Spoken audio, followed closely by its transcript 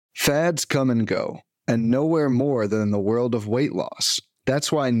Fads come and go, and nowhere more than in the world of weight loss.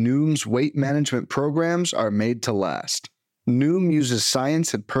 That's why Noom's weight management programs are made to last. Noom uses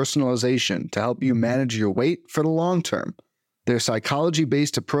science and personalization to help you manage your weight for the long term. Their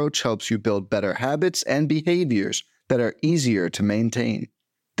psychology-based approach helps you build better habits and behaviors that are easier to maintain.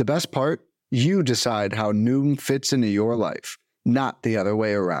 The best part? You decide how Noom fits into your life, not the other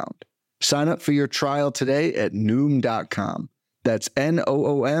way around. Sign up for your trial today at Noom.com. That's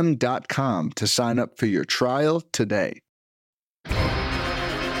Noom.com to sign up for your trial today.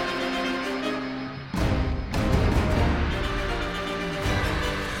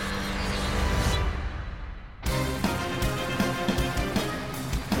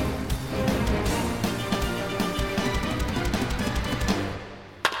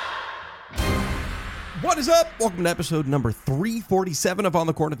 What is up? Welcome to episode number 347 of On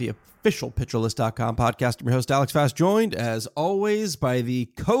the Corner, the official PitcherList.com podcast. I'm your host, Alex Fast, joined, as always, by the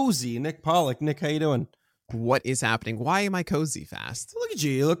cozy Nick Pollock. Nick, how you doing? What is happening? Why am I cozy fast? Look at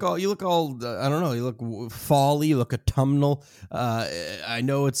you. You look all. I don't know. You look fall-y. You look autumnal. I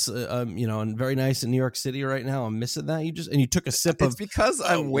know it's, very nice in New York City right now. I'm missing that. You took a sip of. It's because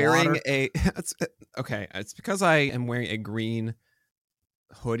I'm wearing water. It's because I am wearing a green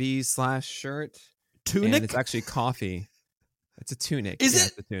hoodie / shirt. Tunic? And it's actually coffee. It's a tunic. Is it?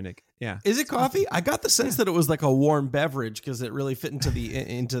 It's a tunic. Yeah. Is it coffee? I got the sense that it was like a warm beverage because it really fit into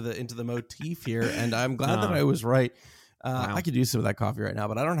the motif here, and I'm glad that I was right. Wow. I could use some of that coffee right now,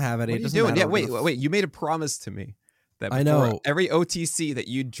 but I don't have any. What are you doing? Yeah, wait. You made a promise to me that I know every OTC that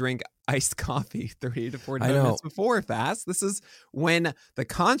you drink iced coffee 30 to 40 minutes before fast. This is when the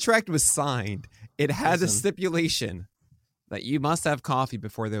contract was signed. It had a stipulation that you must have coffee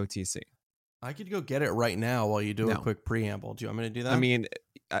before the OTC. I could go get it right now while you do a quick preamble. Do you want me to do that? I mean,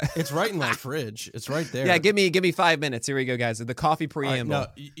 it's right in my fridge. It's right there. Yeah, give me 5 minutes. Here we go, guys. The coffee preamble. Right,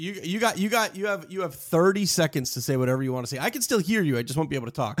 no, you have 30 seconds to say whatever you want to say. I can still hear you. I just won't be able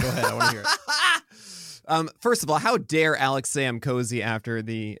to talk. Go ahead. I want to hear it. First of all, how dare Alex say I'm cozy after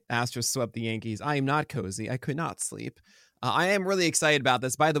the Astros swept the Yankees? I am not cozy. I could not sleep. I am really excited about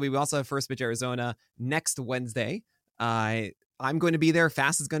this. By the way, we also have First Pitch Arizona next Wednesday. I'm going to be there.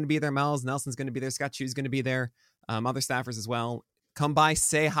 Fast is going to be there. Miles Nelson's going to be there. Scott Chu's going to be there. Other staffers as well. Come by,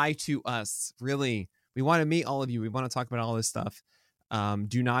 say hi to us. Really, we want to meet all of you. We want to talk about all this stuff.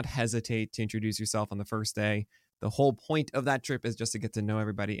 Do not hesitate to introduce yourself on the first day. The whole point of that trip is just to get to know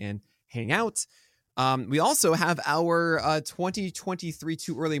everybody and hang out. We also have our 2023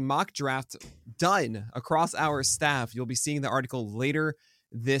 Too Early mock draft done across our staff. You'll be seeing the article later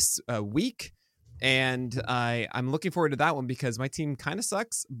this week. And I'm looking forward to that one because my team kind of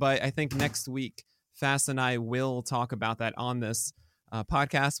sucks. But I think next week, Fast and I will talk about that on this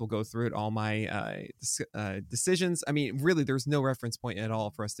podcast. We'll go through it, all my decisions. I mean, really, there's no reference point at all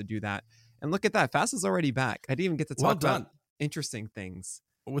for us to do that. And look at that. Fast is already back. I didn't even get to talk about interesting things.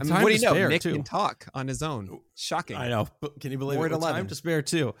 With what do you know? Spare, Nick too. can talk on his own. Shocking. I know. But can you believe We're it? at With 11. time to spare,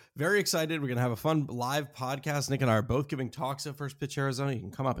 too. Very excited. We're going to have a fun live podcast. Nick and I are both giving talks at First Pitch Arizona. You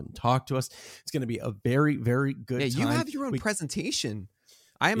can come up and talk to us. It's going to be a very, very good time. Yeah, you have your own presentation.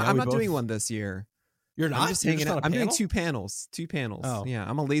 I'm not doing one this year. You're not? I'm just hanging out. I'm doing two panels. Oh. Yeah,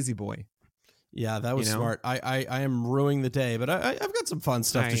 I'm a lazy boy. Yeah, that was smart. I am ruining the day, but I've got some fun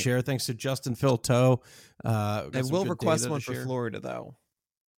stuff to share. Thanks to Justin Phil Toe. I will request one for Florida, though.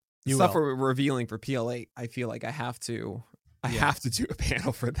 Stuff we're revealing for PL8. I feel like I have to do a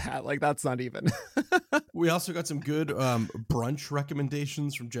panel for that. Like, that's not even. We also got some good brunch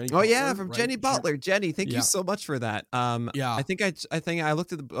recommendations from Jenny. From Jenny Butler. Jenny, thank you so much for that. I think I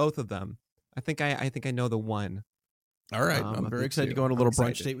looked at both of them. I think I know the one. All right. I'm very excited to go on a little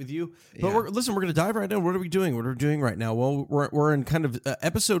brunch date with you. But we're going to dive right in. What are we doing? What are we doing right now? Well, we're in kind of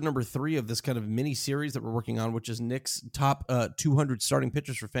episode number 3 of this kind of mini series that we're working on, which is Nick's top 200 starting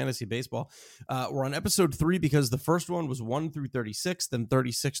pitchers for fantasy baseball. We're on episode 3 because the first one was 1 through 36, then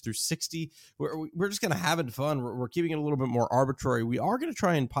 36 through 60. We're just kind of having fun. We're keeping it a little bit more arbitrary. We are going to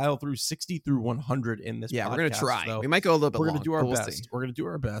try and pile through 60 through 100 in this podcast. Yeah, we're going to try. Though. We might go a little bit We're going to do our we'll best. See. We're going to do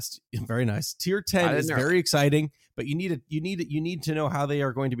our best. Very nice. Tier 10 is very exciting, but you need to know how they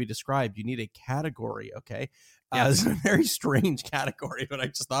are going to be described. You need a category, okay? It's a very strange category, but I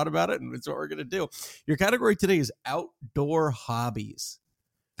just thought about it, and it's what we're going to do. Your category today is outdoor hobbies.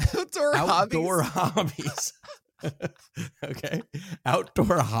 Outdoor hobbies. Okay.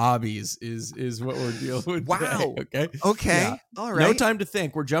 Outdoor hobbies is what we're dealing with. Wow. Today, okay. Okay. Yeah. All right. No time to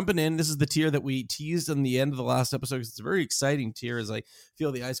think. We're jumping in. This is the tier that we teased in the end of the last episode because it's a very exciting tier as I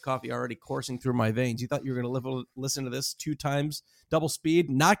feel the iced coffee already coursing through my veins. You thought you were going to listen to this 2 times double speed?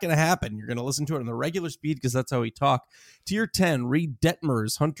 Not going to happen. You're going to listen to it on the regular speed because that's how we talk. Tier 10, Reed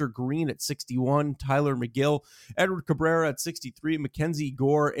Detmers, Hunter Green at 61, Tyler McGill, Edward Cabrera at 63, Mackenzie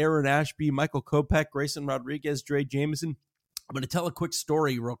Gore, Aaron Ashby, Michael Kopech, Grayson Rodriguez, Dre Jameson. I'm going to tell a quick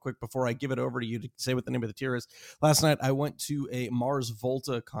story real quick before I give it over to you to say what the name of the tier is. Last night, I went to a Mars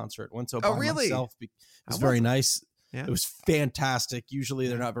Volta concert. Went to myself. It was very nice. Yeah. It was fantastic. Usually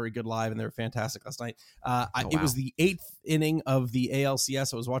they're not very good live, and they were fantastic last night. It was the 8th inning of the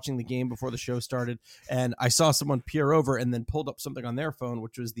ALCS. I was watching the game before the show started, and I saw someone peer over and then pulled up something on their phone,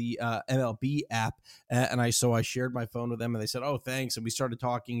 which was the MLB app. And I shared my phone with them, and they said, "Oh, thanks." And we started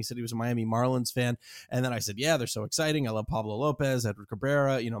talking. He said he was a Miami Marlins fan, and then I said, "Yeah, they're so exciting. I love Pablo Lopez, Edward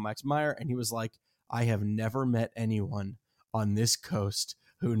Cabrera, Max Meyer." And he was like, "I have never met anyone on this coast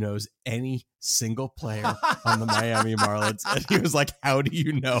who knows any single player on the Miami Marlins." And he was like, "How do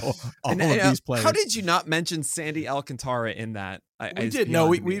you know all of these players?" How did you not mention Sandy Alcantara in that? We did. No,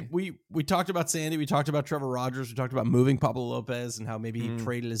 we talked about Sandy. We talked about Trevor Rogers. We talked about moving Pablo Lopez and how maybe he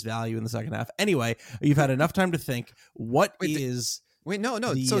traded his value in the second half. Anyway, you've had enough time to think. No. So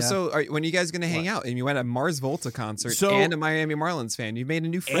when are you guys going to hang out? And you went to a Mars Volta concert and a Miami Marlins fan. You made a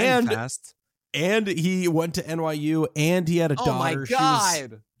new friend fast. And he went to NYU, and he had a daughter. Oh my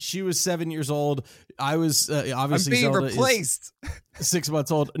God! She was 7 years old. I was obviously I'm being Zelda replaced. 6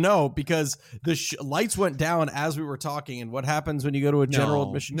 months old. No, because the lights went down as we were talking. And what happens when you go to a general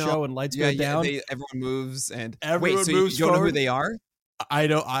admission show and lights go down? Everyone moves and everyone moves. You don't know who they are?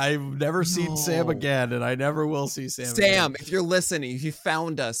 I've never seen Sam again, and I never will see Sam. Sam, if you're listening, if you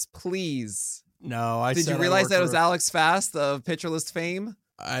found us, please. No, did you realize that it was Alex Fast of Pitcher List fame?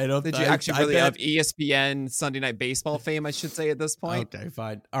 I don't. Did you actually really have ESPN Sunday Night Baseball fame? I should say at this point. Okay,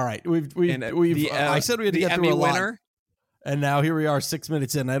 fine. All right, I said we had to get Emmy through a winner, lot, and now here we are, 6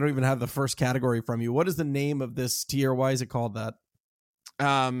 minutes in. I don't even have the first category from you. What is the name of this tier? Why is it called that?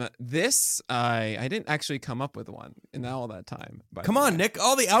 This I didn't actually come up with one in all that time. Come on, Nick!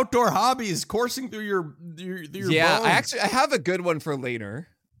 All the outdoor hobbies coursing through your yeah. bones. I have a good one for later.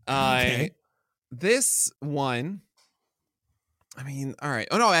 Okay. This one. I mean, all right.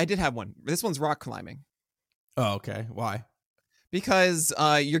 Oh, no, I did have one. This one's rock climbing. Oh, okay. Why? Because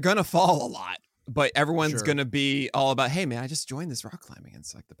you're going to fall a lot, but everyone's going to be all about, "Hey, man, I just joined this rock climbing.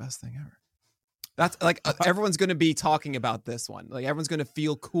 It's like the best thing ever." That's like everyone's going to be talking about this one. Like everyone's going to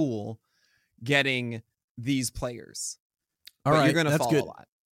feel cool getting these players. All right. You're going to fall a lot.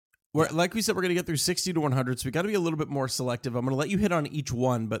 Like we said, we're going to get through 60 to 100, so we got to be a little bit more selective. I'm going to let you hit on each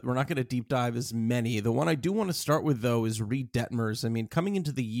one, but we're not going to deep dive as many. The one I do want to start with, though, is Reed Detmers. I mean, coming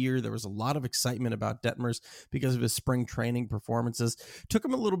into the year, there was a lot of excitement about Detmers because of his spring training performances. Took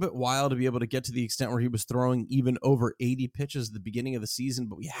him a little bit while to be able to get to the extent where he was throwing even over 80 pitches at the beginning of the season,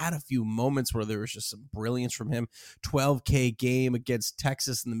 but we had a few moments where there was just some brilliance from him. 12K game against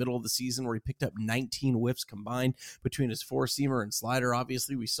Texas in the middle of the season where he picked up 19 whiffs combined between his four-seamer and slider.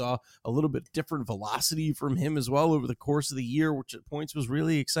 Obviously, we saw a little bit different velocity from him as well over the course of the year, which at points was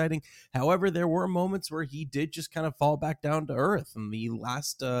really exciting. However, there were moments where he did just kind of fall back down to earth. And the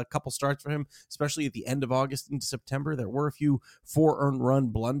last couple starts for him, especially at the end of August into September, there were a few 4 earned run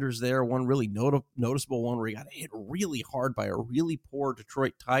blunders there. One really noticeable one where he got hit really hard by a really poor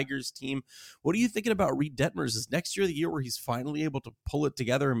Detroit Tigers team. What are you thinking about Reed Detmers? Is next year the year where he's finally able to pull it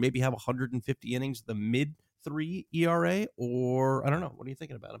together and maybe have 150 innings with a mid-3 ERA? Or I don't know. What are you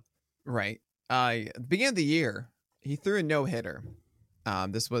thinking about him? Right. At the beginning of the year, he threw a no-hitter.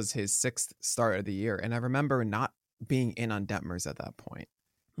 This was his 6th start of the year, and I remember not being in on Detmers at that point.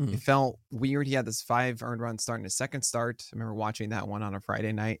 It felt weird. He had this 5 earned runs starting his second start. I remember watching that one on a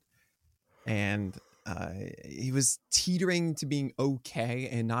Friday night, and he was teetering to being okay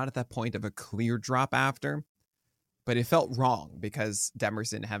and not at that point of a clear drop after. But it felt wrong because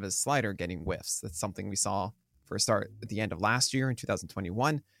Detmers didn't have his slider getting whiffs. That's something we saw for a start at the end of last year in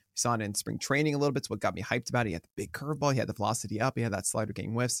 2021. We saw it in spring training a little bit. It's what got me hyped about it. He had the big curveball. He had the velocity up. He had that slider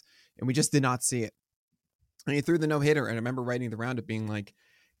getting whiffs. And we just did not see it. And he threw the no-hitter. And I remember writing the roundup being like,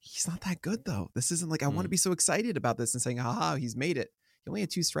 he's not that good, though. This isn't like I want to be so excited about this and saying, haha, he's made it. He only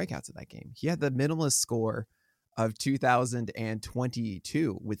had 2 strikeouts in that game. He had the minimalist score of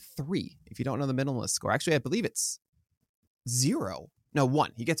 2022 with 3. If you don't know the minimalist score, actually, I believe it's 0. No,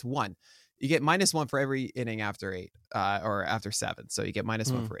 1. He gets 1. You get -1 for every inning after 8 or after 7. So you get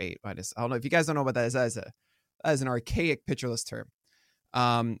 -1 for 8. I don't know if you guys don't know what that is. That is an archaic pitcher list term.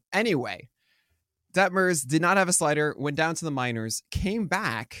 Anyway, Detmers did not have a slider, went down to the minors, came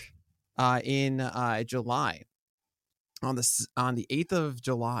back in July on the 8th of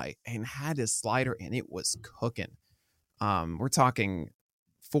July and had his slider, and it was cooking. We're talking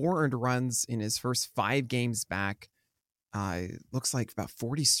 4 earned runs in his first 5 games back. Looks like about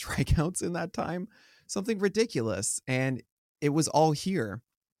 40 strikeouts in that time, something ridiculous. And it was all here.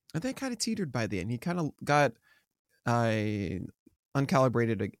 And then kind of teetered by the end. He kind of got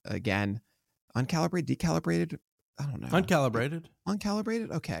uncalibrated again. Decalibrated? I don't know.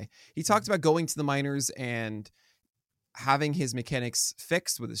 Uncalibrated? Okay. He talked about going to the minors and having his mechanics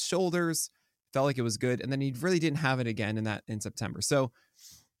fixed with his shoulders. Felt like it was good. And then he really didn't have it again in September. So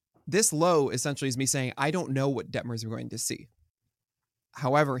this low essentially is me saying, I don't know what Detmers are going to see.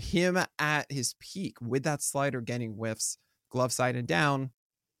 However, him at his peak with that slider getting whiffs, glove side and down,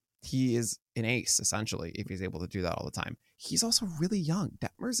 he is an ace, essentially, if he's able to do that all the time. He's also really young.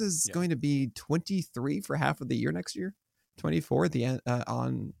 Detmers is going to be 23 for half of the year next year. 24 at the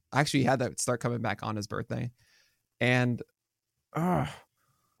end actually he had that start coming back on his birthday. And I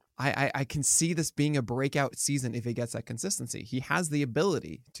can see this being a breakout season if he gets that consistency. He has the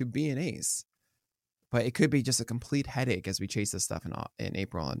ability to be an ace, but it could be just a complete headache as we chase this stuff in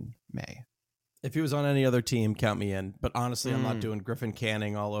April and May. If he was on any other team, count me in. But honestly, I'm not doing Griffin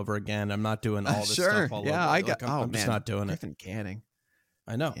Canning all over again. I'm not doing all this stuff all over. I'm just not doing Griffin Canning.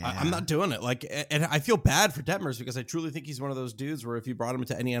 I know. Yeah. I'm not doing it. And I feel bad for Detmers because I truly think he's one of those dudes where if you brought him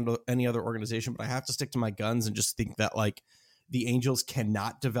into any other organization, but I have to stick to my guns and just think that the Angels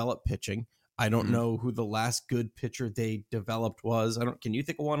cannot develop pitching. I don't know who the last good pitcher they developed was. Can you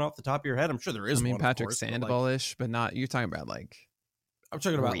think of one off the top of your head? I'm sure there is. I mean, one, Patrick Sandoval-ish, but not. You're talking about I'm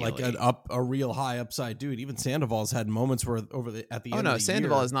talking about really? A real high upside dude. Even Sandoval's had moments where at the end of the year.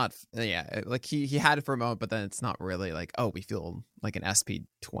 Sandoval is not. Yeah, he had it for a moment, but then it's not really we feel like an SP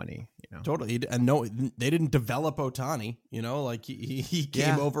 20. Totally. And no, they didn't develop Ohtani. He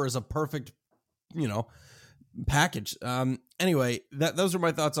came over as a perfect, package. Anyway, those are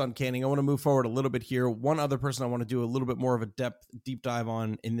my thoughts on Canning. I want to move forward a little bit here. One other person I want to do a little bit more of a deep dive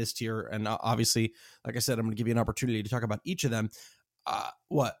on in this tier, and obviously, like I said, I'm going to give you an opportunity to talk about each of them.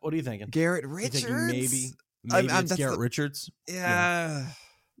 What are you thinking? Garrett Richards? Maybe it's Garrett Richards. Yeah.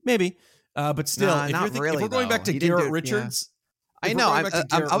 Maybe. But still, if we're going back to Garrett Richards, I know.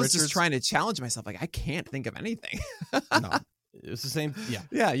 I was just trying to challenge myself. I can't think of anything. No, it's the same. Yeah.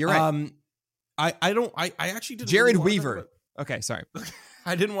 Yeah, you're right. I actually didn't. Jared Weaver. Okay, sorry.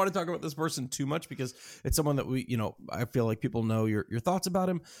 I didn't want to talk about this person too much because it's someone that I feel like people know your thoughts about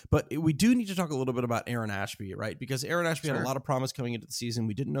him, but we do need to talk a little bit about Aaron Ashby, right? Because Aaron Ashby had a lot of promise coming into the season.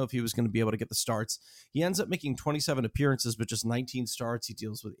 We didn't know if he was going to be able to get the starts. He ends up making 27 appearances, but just 19 starts. He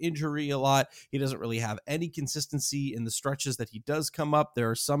deals with injury a lot. He doesn't really have any consistency in the stretches that he does come up. There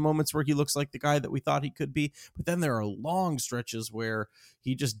are some moments where he looks like the guy that we thought he could be, but then there are long stretches where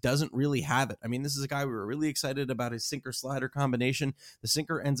he just doesn't really have it. I mean, this is a guy we were really excited about his sinker slider combination. The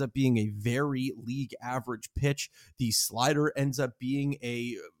sinker ends up being a very league average pitch. The slider ends up being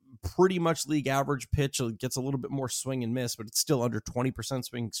a pretty much league average pitch. It gets a little bit more swing and miss, but it's still under 20%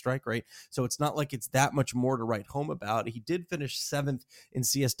 swing strike rate. So it's not like it's that much more to write home about. He did finish 7th in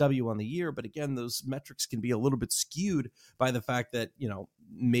CSW on the year, but again, those metrics can be a little bit skewed by the fact that,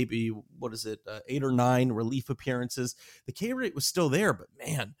 maybe 8 or 9 relief appearances. The K rate was still there, but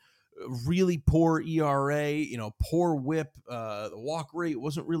man, really poor ERA, poor whip. The walk rate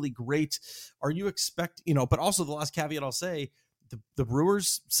wasn't really great. Are you but also the last caveat I'll say, the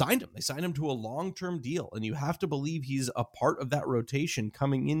Brewers signed him. They signed him to a long-term deal, and you have to believe he's a part of that rotation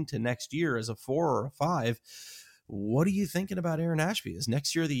coming into next year as a 4 or a 5. What are you thinking about Aaron Ashby? Is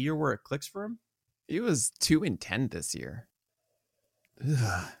next year the year where it clicks for him? He was 2-10 this year.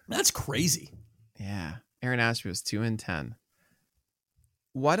 Ugh, that's crazy. Yeah. Aaron Ashby was 2-10.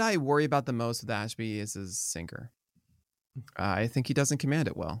 What I worry about the most with Ashby is his sinker. I think he doesn't command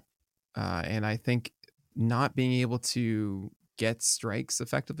it well. And I think not being able to get strikes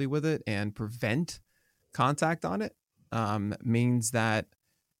effectively with it and prevent contact on it means that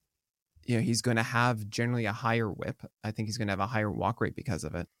he's going to have generally a higher whip. I think he's going to have a higher walk rate because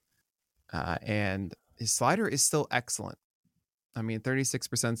of it. And his slider is still excellent. I mean, 36%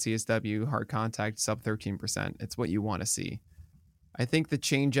 CSW, hard contact, sub 13%. It's what you want to see. I think the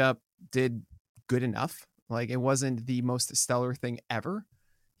changeup did good enough. It wasn't the most stellar thing ever.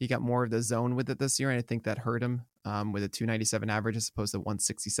 He got more of the zone with it this year, and I think that hurt him with a 297 average as opposed to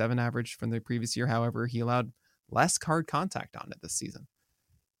 167 average from the previous year. However, he allowed less hard contact on it this season.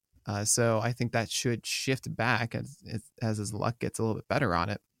 So I think that should shift back as his luck gets a little bit better on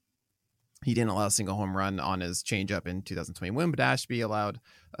it. He didn't allow a single home run on his changeup in 2021, but Ashby allowed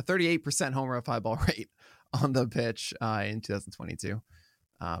a 38% home run fly ball rate on the pitch in 2022.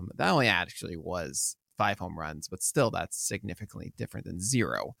 That only actually was 5 home runs, but still that's significantly different than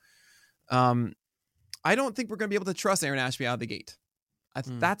 0. I don't think we're going to be able to trust Aaron Ashby out of the gate.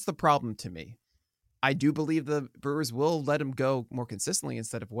 That's the problem to me. I do believe the Brewers will let him go more consistently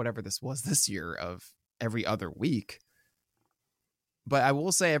instead of whatever this was this year of every other week. But I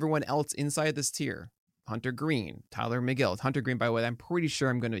will say everyone else inside this tier, Hunter Green, Tyler McGill. Hunter Green, by the way, I'm pretty sure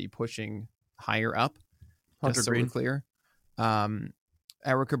I'm going to be pushing higher up. Hunter Green. So we're clear.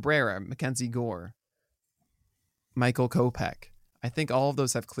 Eric Cabrera, Mackenzie Gore, Michael Kopech. I think all of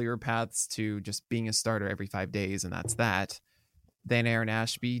those have clear paths to just being a starter every 5 days, and that's that. Then Aaron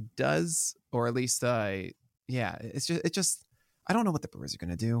Ashby does, or at least, it's just, I don't know what the Brewers are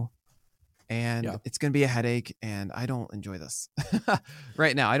going to do. And it's going to be a headache, and I don't enjoy this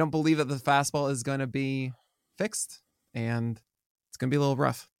right now. I don't believe that the fastball is going to be fixed, and it's going to be a little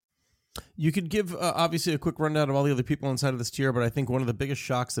rough. You could give, obviously, a quick rundown of all the other people inside of this tier, but I think one of the biggest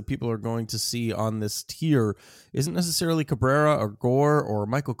shocks that people are going to see on this tier isn't necessarily Cabrera or Gore or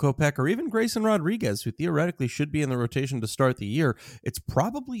Michael Kopech or even Grayson Rodriguez, who theoretically should be in the rotation to start the year. It's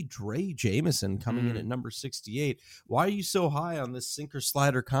probably Dre Jameson coming in at number 68. Why are you so high on this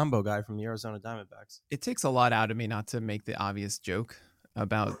sinker-slider combo guy from the Arizona Diamondbacks? It takes a lot out of me not to make the obvious joke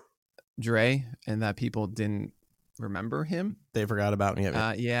about Dre and that people didn't remember him. They forgot about me.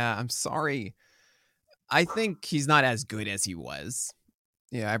 Yeah, I'm sorry. I think he's not as good as he was.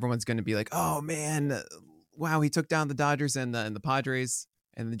 Yeah, everyone's going to be like, "Oh man, wow, he took down the Dodgers and the Padres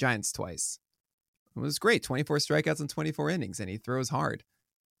and the Giants twice. It was great. 24 strikeouts in 24 innings, and he throws hard.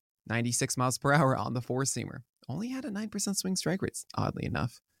 96 miles per hour on the four-seamer. Only had a 9% swing strike rates, oddly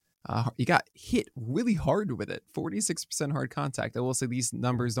enough. He got hit really hard with it. 46% hard contact. I will say these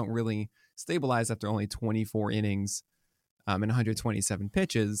numbers don't really stabilize after only 24 innings and 127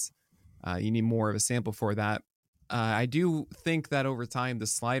 pitches. You need more of a sample for that. I do think that over time, the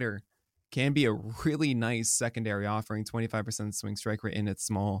slider can be a really nice secondary offering. 25% swing strike rate in its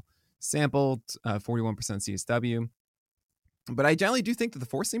small sample, 41% CSW. But I generally do think that the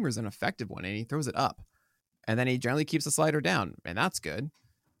four-seamer is an effective one, and he throws it up. And then he generally keeps the slider down, and that's good.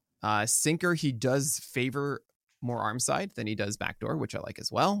 Sinker, he does favor more arm side than he does backdoor, which I like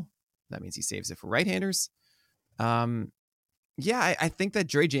as well. That means he saves it for right-handers. I think that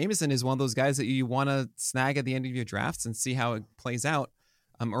Dre Jameson is one of those guys that you want to snag at the end of your drafts and see how it plays out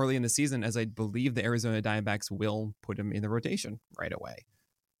early in the season, as I believe the Arizona Diamondbacks will put him in the rotation right away.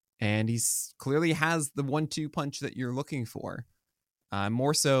 And he's clearly has the 1-2 punch that you're looking for.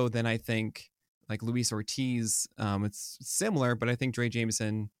 More so than I think like Luis Ortiz. It's similar, but I think Dre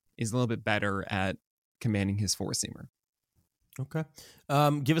Jameson is a little bit better at commanding his four-seamer. Okay.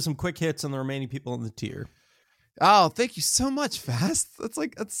 Give us some quick hits on the remaining people in the tier. Oh, thank you so much, Fast.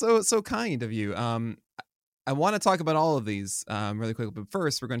 That's so kind of you. I want to talk about all of these really quickly, but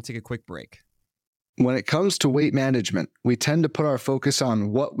first we're going to take a quick break. When it comes to weight management, we tend to put our focus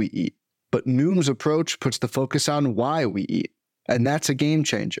on what we eat, but Noom's approach puts the focus on why we eat, and that's a game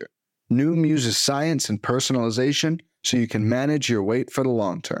changer. Noom uses science and personalization so you can manage your weight for the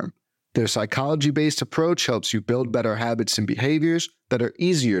long term. Their psychology-based approach helps you build better habits and behaviors that are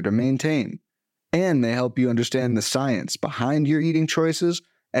easier to maintain. And they help you understand the science behind your eating choices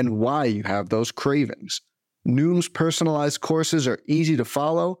and why you have those cravings. Noom's personalized courses are easy to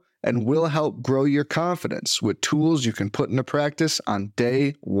follow and will help grow your confidence with tools you can put into practice on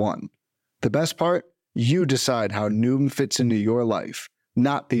day one. The best part? You decide how Noom fits into your life,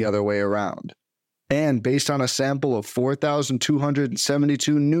 not the other way around. And based on a sample of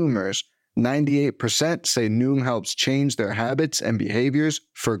 4,272 Noomers, 98% say Noom helps change their habits and behaviors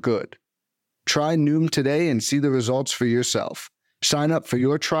for good. Try Noom today and see the results for yourself. Sign up for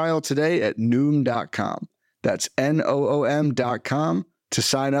your trial today at Noom.com. That's Noom.com to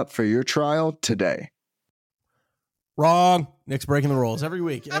sign up for your trial today. Wrong. Nick's breaking the rules every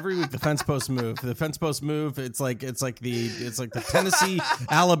week. Every week, the fence post move. The fence post move. It's like the Tennessee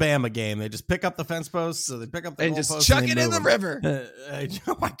Alabama game. They just pick up the fence posts, so they pick up the and just chuck it in the river.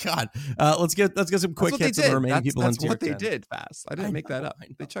 Oh my God! Let's get some quick hits of the remaining people. That's what they did. Fast. I didn't make that up.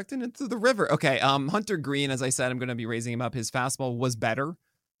 They chucked it into the river. Okay. Hunter Green, as I said, I'm going to be raising him up. His fastball was better.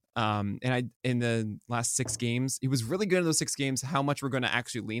 In the last 6 games, he was really good in those 6 games. How much we're going to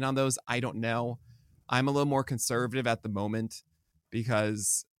actually lean on those, I don't know. I'm a little more conservative at the moment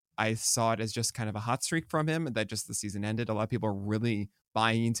because I saw it as just kind of a hot streak from him that just the season ended. A lot of people are really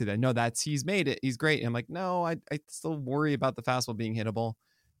buying into that. No, he's made it. He's great. And I'm like, no, I still worry about the fastball being hittable.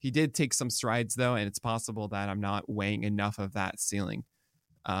 He did take some strides though, and it's possible that I'm not weighing enough of that ceiling.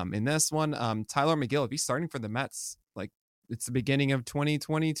 In this one, Tyler McGill, if he's starting for the Mets, like it's the beginning of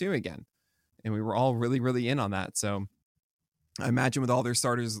 2022 again. And we were all really, really in on that. So I imagine with all their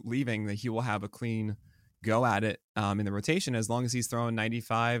starters leaving that he will have a clean go at it in the rotation. As long as he's throwing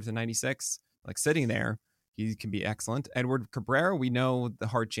 95 to 96, like sitting there, he can be excellent. Edward Cabrera, we know the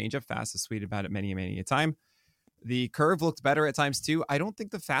hard changeup, fast is sweet about it many a time. The curve looked better at times too. I don't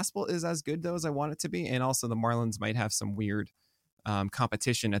think the fastball is as good though as I want it to be. And also the Marlins might have some weird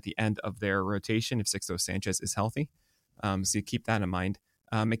competition at the end of their rotation if Sixto Sanchez is healthy. So you keep that in mind.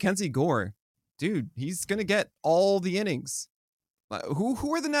 Mackenzie Gore, dude, he's going to get all the innings.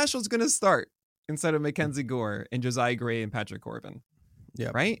 Who are the Nationals going to start instead of Mackenzie Gore and Josiah Gray and Patrick Corbin?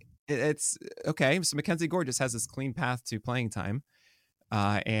 Yeah. Right? It's okay. So Mackenzie Gore just has this clean path to playing time.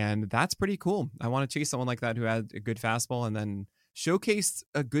 And that's pretty cool. I want to chase someone like that who had a good fastball and then showcased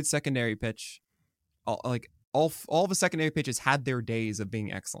a good secondary pitch. All of the secondary pitches had their days of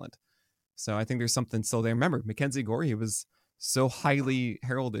being excellent. So I think there's something still there. Remember, Mackenzie Gore, he was so highly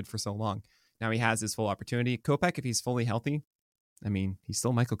heralded for so long. Now he has his full opportunity. Kopech, if he's fully healthy, I mean, he's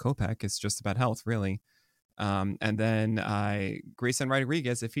still Michael Kopech. It's just about health, really. And then Grayson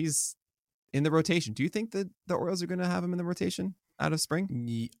Rodriguez, if he's in the rotation, do you think that the Orioles are going to have him in the rotation out of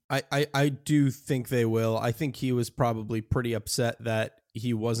spring? I do think they will. I think he was probably pretty upset that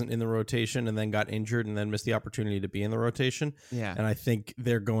he wasn't in the rotation and then got injured and then missed the opportunity to be in the rotation. Yeah. And I think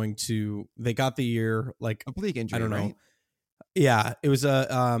they got the year like oblique injury. I don't know. Right? Yeah, it was a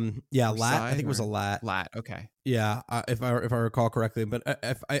lat. I think it was a lat. Lat. Okay. Yeah, if I recall correctly, but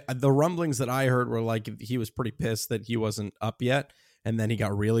the rumblings that I heard were like he was pretty pissed that he wasn't up yet, and then he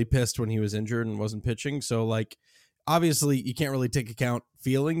got really pissed when he was injured and wasn't pitching. So like, obviously you can't really take account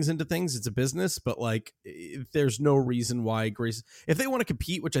feelings into things. It's a business, but like, there's no reason why Grayson, if they want to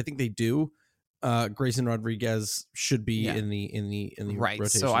compete, which I think they do, Grayson Rodriguez should be in the right.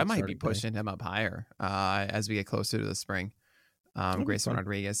 rotation. So I might be pushing him up higher as we get closer to the spring. Grayson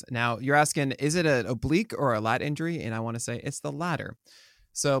Rodriguez. Now you're asking, is it an oblique or a lat injury? And I want to say it's the latter.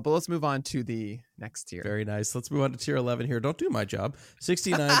 So, but let's move on to the next tier. Very nice. Let's move on to tier 11 here. Don't do my job.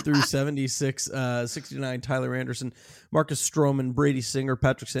 69 through 76. 69, Tyler Anderson, Marcus Stroman, Brady Singer,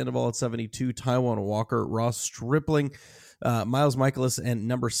 Patrick Sandoval at 72, Taijuan Walker, Ross Stripling, Miles Michaelis, and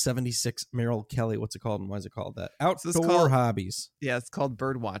number 76, Merrill Kelly. What's it called and why is it called that? Outdoor hobbies. Yeah, it's called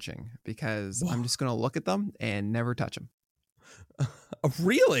bird watching because I'm just going to look at them and never touch them.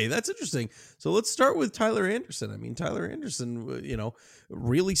 Really? That's interesting. So let's start with Tyler Anderson. I mean, Tyler Anderson,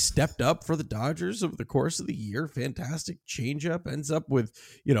 really stepped up for the Dodgers over the course of the year. Fantastic changeup. Ends up with,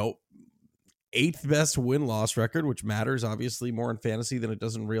 8th best win-loss record, which matters obviously more in fantasy than it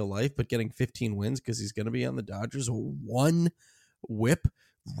does in real life, but getting 15 wins because he's going to be on the Dodgers. 1 whip,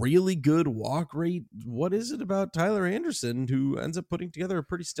 really good walk rate. What is it about Tyler Anderson who ends up putting together a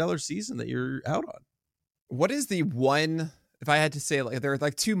pretty stellar season that you're out on? What is the one... If I had to say, like, there are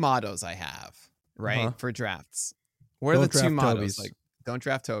like 2 mottos I have, right, for drafts. What are the 2 mottos? Like, don't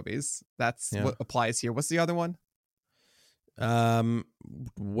draft Tobies. That's what applies here. What's the other one?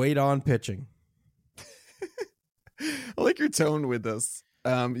 Wait on pitching. I like your tone with this.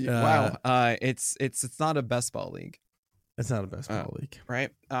 Wow. It's not a best ball league. It's not a best ball league,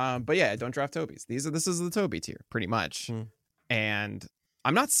 right? But yeah, don't draft Tobies. This is the Toby tier, pretty much. And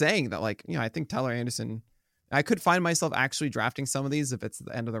I'm not saying that, like, I think Tyler Anderson. I could find myself actually drafting some of these if it's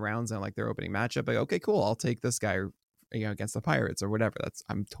the end of the rounds and like their opening matchup. Like, okay, cool, I'll take this guy, against the Pirates or whatever.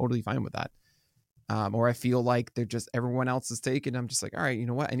 I'm totally fine with that. Or I feel like they're just everyone else is taken. I'm just like, all right, you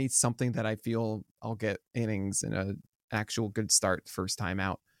know what? I need something that I feel I'll get innings and an actual good start first time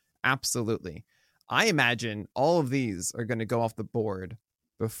out. Absolutely. I imagine all of these are going to go off the board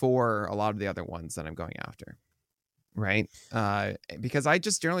before a lot of the other ones that I'm going after. Right? Because I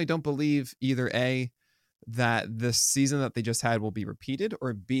just generally don't believe either A, that the season that they just had will be repeated,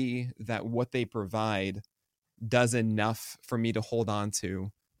 or B, that what they provide does enough for me to hold on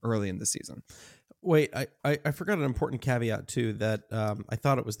to early in the season. Wait, I forgot an important caveat too, that I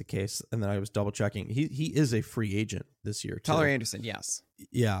thought it was the case, and then I was double checking. He is a free agent this year too. Tyler Anderson, yes.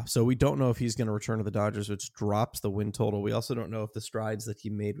 Yeah, so we don't know if he's going to return to the Dodgers, which drops the win total. We also don't know if the strides that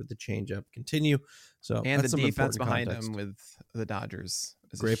he made with the changeup continue. So and the defense behind him with the Dodgers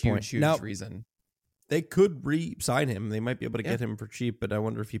is Great a huge, point. huge Now, reason. They could re-sign him. They might be able to get him for cheap, but I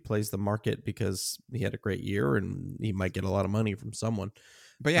wonder if he plays the market because he had a great year and he might get a lot of money from someone.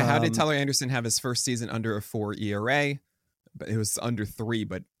 But yeah, how did Tyler Anderson have his first season under a 4 ERA? But it was under 3,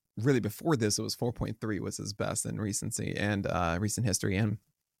 but really before this, it was 4.3 was his best in recency and recent history. And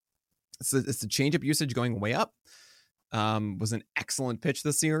it's the changeup usage going way up. Was an excellent pitch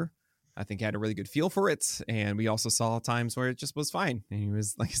this year. I think he had a really good feel for it. And we also saw times where it just was fine. And he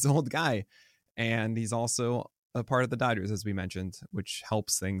was like his old guy. And he's also a part of the Dodgers, as we mentioned, which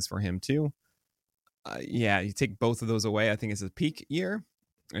helps things for him too. You take both of those away, I think it's a peak year.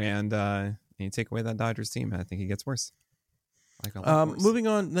 And you take away that Dodgers team, I think he gets worse. Moving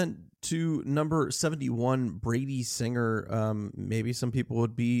on then to number 71, Brady Singer. Maybe some people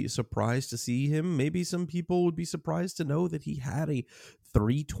would be surprised to see him. Maybe some people would be surprised to know that he had a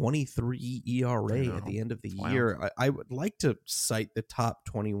 3.23 ERA at the end of the year. I would like to cite the top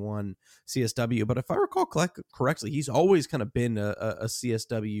 21 CSW, but if I recall correctly, he's always kind of been a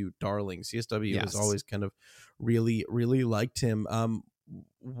CSW darling. CSW has always kind of really, really liked him.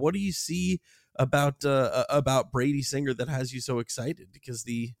 What do you see about Brady Singer that has you so excited? Because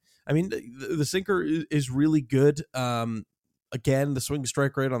the sinker is really good. Again, the swing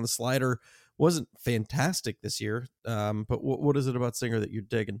strike rate on the slider wasn't fantastic this year. But what is it about Singer that you're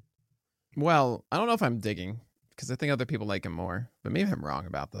digging? Well, I don't know if I'm digging because I think other people like him more, but maybe I'm wrong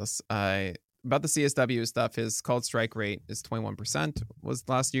about this. About the CSW stuff, his called strike rate is 21% was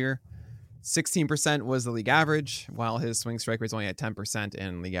last year. 16% was the league average, while his swing strike rate's only at 10%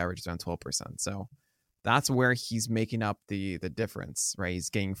 and league average is around 12%. So that's where he's making up the difference, right? He's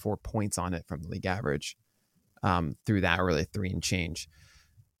getting 4 points on it from the league average through that really 3 and change.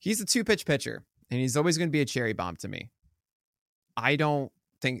 He's a 2-pitch pitcher, and he's always going to be a cherry bomb to me. I don't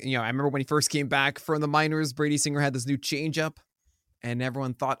think, I remember when he first came back from the minors, Brady Singer had this new changeup, and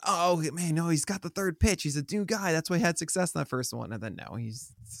everyone thought, oh, man, no, he's got the third pitch. He's a new guy. That's why he had success in that first one. And then, no,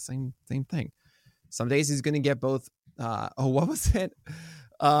 he's the same thing. Some days he's going to get both, what was it?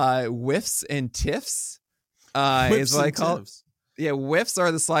 Whiffs and tiffs is what I call it. Yeah, whiffs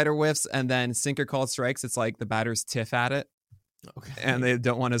are the slider whiffs, and then sinker called strikes. It's like the batters tiff at it, and they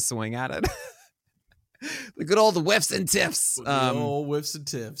don't want to swing at it. The good old whiffs and tiffs. Old whiffs and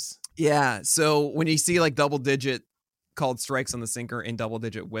tiffs. Yeah, so when you see like double-digit called strikes on the sinker and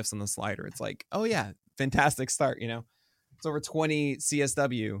double-digit whiffs on the slider, it's like, oh yeah, fantastic start. It's over 20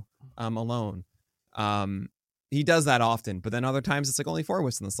 CSW alone. He does that often, but then other times it's like only 4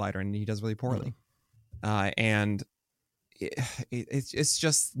 whiffs on the slider, and he does really poorly. And it's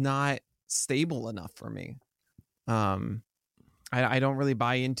just not stable enough for me. I don't really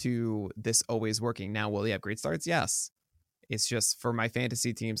buy into this always working. Now, will he have great starts? Yes. It's just for my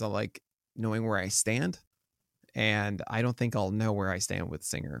fantasy teams, I like knowing where I stand, and I don't think I'll know where I stand with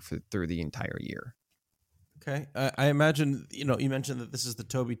Singer through the entire year. Okay. I imagine, you mentioned that this is the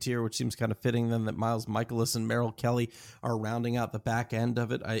Toby tier, which seems kind of fitting then that Miles Mikolas and Merrill Kelly are rounding out the back end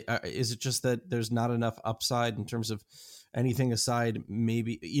of it. Is it just that there's not enough upside in terms of anything aside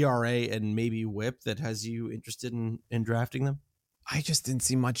maybe ERA and maybe whip that has you interested in drafting them? I just didn't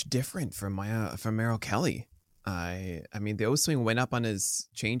see much different from Merrill Kelly. I mean, the O swing went up on his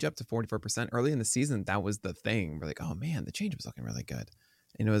changeup to 44% early in the season. That was the thing. We're like, oh man, the changeup was looking really good.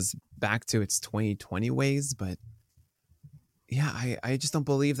 And it was back to its 2020 ways, but yeah, I just don't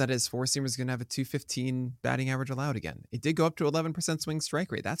believe that his 4-seamer is going to have a 215 batting average allowed again. It did go up to 11% swing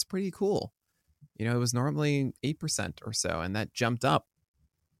strike rate. That's pretty cool. It was normally 8% or so, and that jumped up.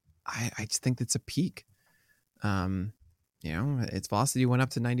 I just think it's a peak. Its velocity went up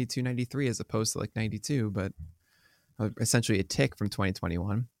to 92, 93 as opposed to like 92, but essentially a tick from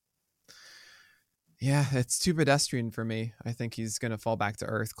 2021. Yeah, it's too pedestrian for me. I think he's going to fall back to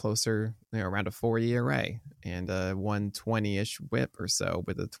earth closer, around a 4 ERA and a 120-ish whip or so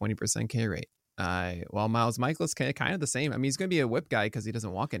with a 20% K rate. While Miles Mikolas kind of the same. I mean, he's going to be a whip guy because he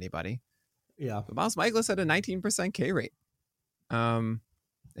doesn't walk anybody. Yeah. But Miles Mikolas had a 19% K rate. And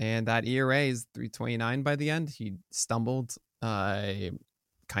that ERA is 3.29 by the end. He stumbled kind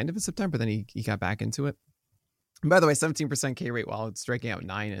of in September, then he got back into it. And by the way, 17% K rate while striking out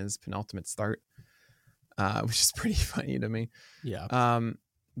 9 in his penultimate start. Which is pretty funny to me. Yeah.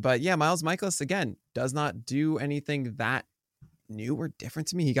 But yeah, Miles Mikolas, again, does not do anything that new or different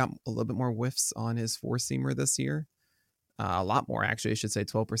to me. He got a little bit more whiffs on his 4-seamer this year. A lot more, actually. I should say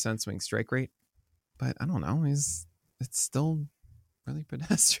 12% swing strike rate. But I don't know. It's still really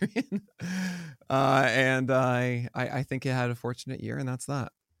pedestrian. And I think it had a fortunate year, and that's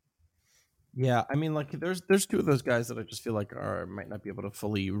that. Yeah, I mean, like there's 2 of those guys that I just feel like might not be able to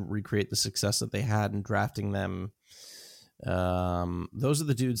fully recreate the success that they had in drafting them. Those are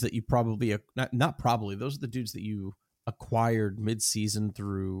the dudes that you probably those are the dudes that you acquired mid-season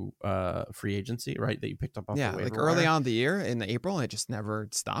through free agency, right? That you picked up off the waiver like wire. early on the year in April, it just never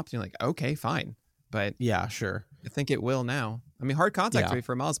stopped. You're like, okay, fine, but yeah, sure. I think it will now. I mean, hard contact rate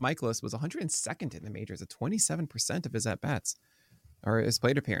for Miles Mikolas was 102nd in the majors at 27% of his at bats. Or his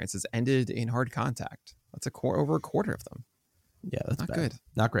plate appearances ended in hard contact. That's over a quarter of them. Yeah, that's not bad. good.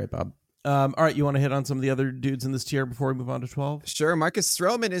 Not great, Bob. All right, you want to hit on some of the other dudes in this tier before we move on to 12? Sure, Marcus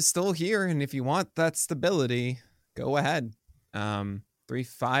Stroman is still here, and if you want that stability, go ahead. 3.5,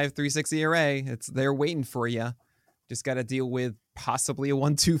 3.6 ERA. They're waiting for you. Just got to deal with possibly a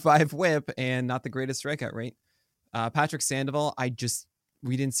 1.25 WHIP and not the greatest strikeout rate. Patrick Sandoval,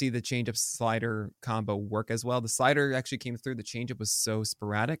 we didn't see the changeup slider combo work as well. The slider actually came through. The changeup was so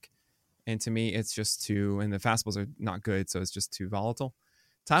sporadic, and to me, it's just and the fastballs are not good, so it's just too volatile.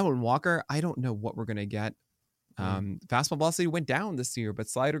 Taijuan Walker, I don't know what we're going to get. Fastball velocity went down this year, but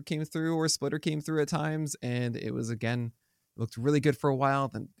slider came through or splitter came through at times, and it was, again, looked really good for a while,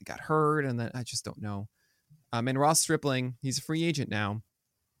 then it got hurt, and then I just don't know. And Ross Stripling, he's a free agent now.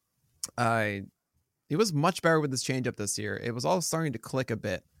 He was much better with his changeup this year. It was all starting to click a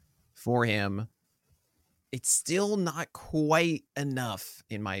bit for him. It's still not quite enough,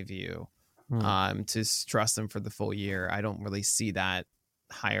 in my view, to trust him for the full year. I don't really see that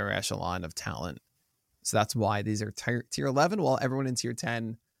higher echelon of talent. So that's why these are tier 11, while everyone in tier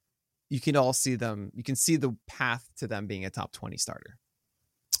 10, you can all see them. You can see the path to them being a top 20 starter.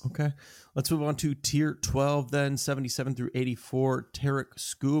 Okay, let's move on to tier 12 then, 77 through 84. Tarek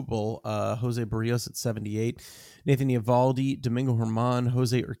Skubal, Jose Barrios at 78. Nathan Eovaldi, Domingo Germán,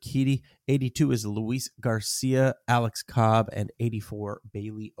 Jose Urquidy. 82 is Luis Garcia, Alex Cobb, and 84,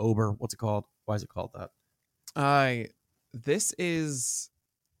 Bailey Ober. What's it called? Why is it called that? This is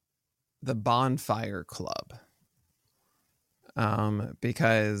the Bonfire Club.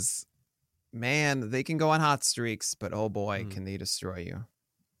 Because, man, they can go on hot streaks, but oh boy, can they destroy you.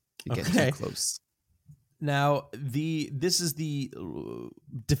 You get too close. Now, this is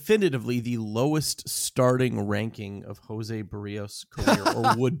definitively the lowest starting ranking of Jose Barrios' career,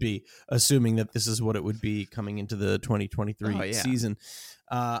 or would be, assuming that this is what it would be coming into the 2023 season.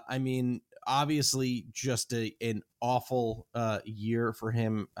 I mean, obviously, just an awful year for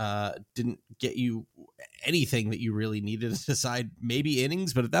him. Didn't get you anything that you really needed to decide, maybe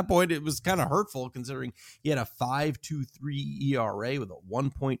innings, but at that point it was kind of hurtful considering he had a 5.23 ERA with a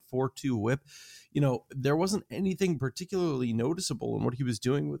 1.42 WHIP. You know, there wasn't anything particularly noticeable in what he was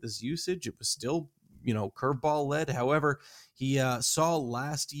doing with his usage. It was still, you know, curveball led. However, he saw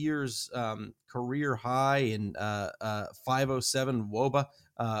last year's career high in 507 WOBA.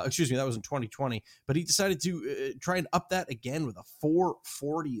 Excuse me, that was in 2020. But he decided to try and up that again with a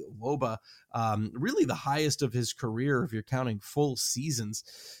 440 WOBA, really the highest of his career if you're counting full seasons.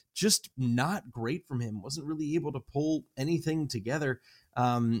 Just not great from him. Wasn't really able to pull anything together.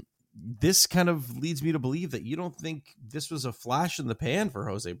 This kind of leads me to believe that you don't think this was a flash in the pan for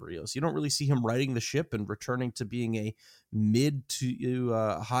Jose Barrios. You don't really see him righting the ship and returning to being a mid to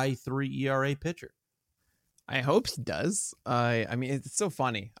high 3 ERA pitcher. I hope he does. I mean, it's so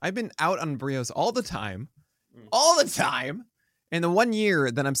funny. I've been out on Barrios all the time. And the 1 year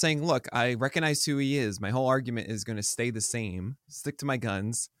that I'm saying, look, I recognize who he is. My whole argument is going to stay the same. Stick to my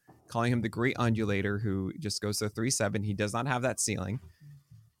guns. Calling him the great undulator who just goes to 3.7. He does not have that ceiling.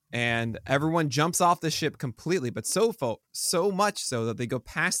 And everyone jumps off the ship completely, but so much so that they go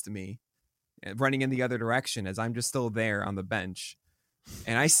past me, running in the other direction as I'm just still there on the bench.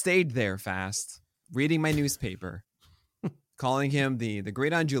 And I stayed there fast, reading my newspaper, calling him the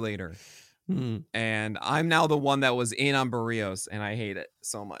great undulator. And I'm now the one that was in on Barrios, and I hate it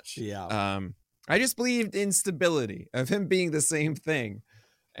so much. Yeah. I just believed in stability of him being the same thing.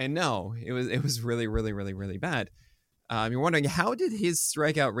 And no, it was really, really, really, really bad. You're wondering, how did his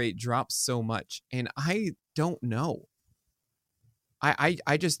strikeout rate drop so much? And I don't know.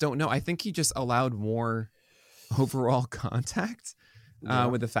 I just don't know. I think he just allowed more overall contact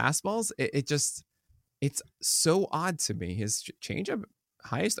with the fastballs. It's so odd to me. His changeup,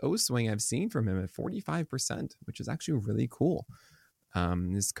 highest O swing I've seen from him at 45%, which is actually really cool.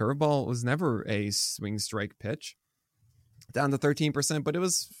 His curveball was never a swing strike pitch, down to 13%, but it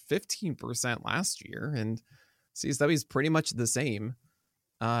was 15% last year, and CSW is pretty much the same.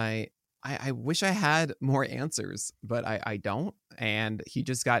 I wish I had more answers, but I don't. And he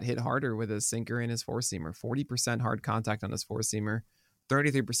just got hit harder with his sinker and his four-seamer. 40% hard contact on his four-seamer,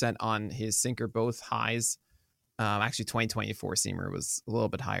 33% on his sinker, both highs. Actually, 2020 four-seamer was a little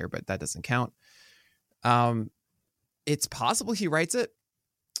bit higher, but that doesn't count. It's possible he writes it.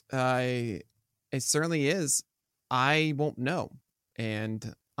 It certainly is. I won't know.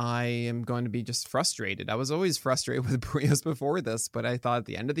 And I am going to be just frustrated. I was always frustrated with Barrios before this, but I thought at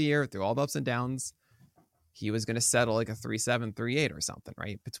the end of the year, through all the ups and downs, he was going to settle like a 3.7, 3.8 or something,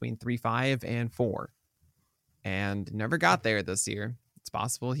 right? Between 3.5 and 4. And never got there this year. It's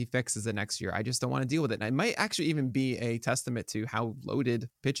possible he fixes it next year. I just don't want to deal with it. And it might actually even be a testament to how loaded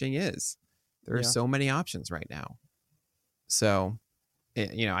pitching is. There are so many options right now. So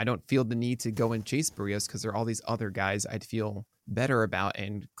I don't feel the need to go and chase Berrios because there are all these other guys I'd feel better about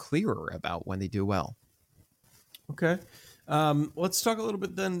and clearer about when they do well. Okay. Let's talk a little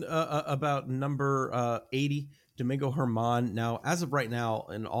bit then about number 80, Domingo Germán. Now, as of right now,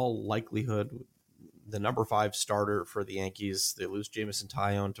 in all likelihood, the number 5 starter for the Yankees. They lose Jameson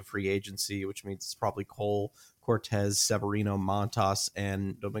Taillon to free agency, which means it's probably Cole, Cortez, Severino, Montas,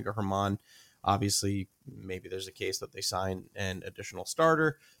 and Domingo Germán. Obviously, maybe there's a case that they sign an additional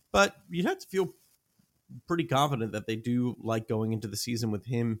starter, but you'd have to feel pretty confident that they do like going into the season with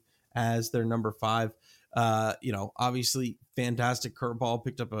him as their number 5. Obviously fantastic curveball,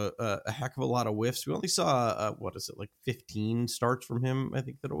 picked up a heck of a lot of whiffs. We only saw, 15 starts from him. I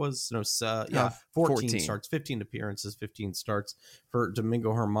think that it was, 14 starts, 15 appearances, 15 starts for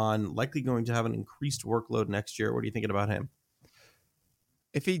Domingo Germán, likely going to have an increased workload next year. What are you thinking about him?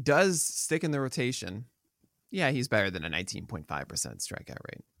 If he does stick in the rotation, yeah, he's better than a 19.5% strikeout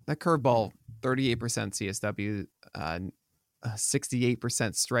rate. That curveball, 38% CSW,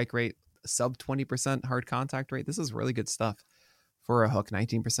 68% strike rate, sub 20% hard contact rate. This is really good stuff for a hook.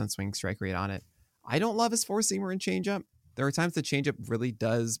 19% swing strike rate on it. I don't love his 4-seamer and changeup. There are times the changeup really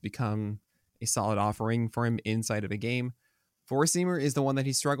does become a solid offering for him inside of a game. 4-seamer is the one that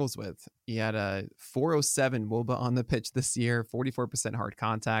he struggles with. He had a 407 WOBA on the pitch this year, 44% hard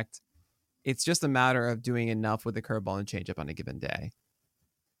contact. It's just a matter of doing enough with the curveball and changeup on a given day.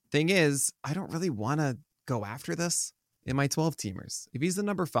 Thing is, I don't really want to go after this in my 12-teamers. If he's the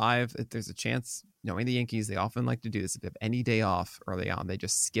number 5, if there's a chance, knowing the Yankees, they often like to do this. If they have any day off early on, they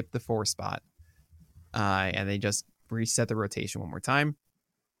just skip the 4 spot and they just reset the rotation one more time.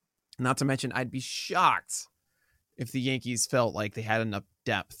 Not to mention, I'd be shocked if the Yankees felt like they had enough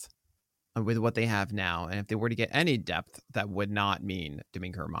depth with what they have now. And if they were to get any depth, that would not mean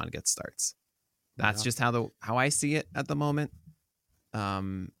Domingo Germán gets starts. That's just how I see it at the moment.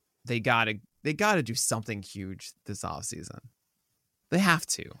 They gotta do something huge this offseason. They have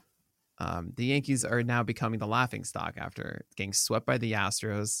to. The Yankees are now becoming the laughingstock after getting swept by the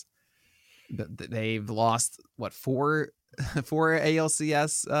Astros. They've lost 4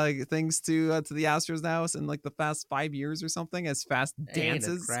 ALCS things to the Astros now in like the past 5 years or something, as fast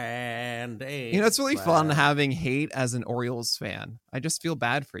dances. It's really fun having hate as an Orioles fan. I just feel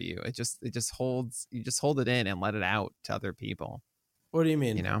bad for you. You just hold it in and let it out to other people. What do you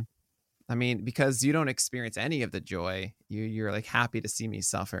mean? I mean, because you don't experience any of the joy. You're like happy to see me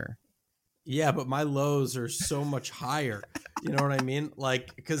suffer. Yeah, but my lows are so much higher. You know what I mean?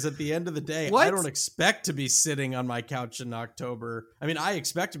 Like, because at the end of the day, I don't expect to be sitting on my couch in October. I mean, I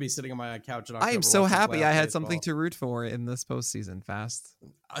expect to be sitting on my couch in October. I am so happy I had something to root for in this postseason. Fast.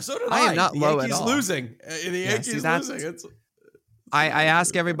 So did I. am not low at all. Losing. The Yankees losing. I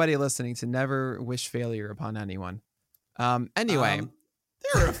ask everybody listening to never wish failure upon anyone. Anyway,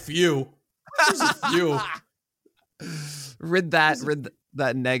 there are a few. There's a few. Rid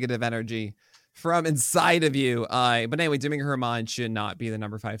that negative energy from inside of you. But anyway, Domingo Germán should not be the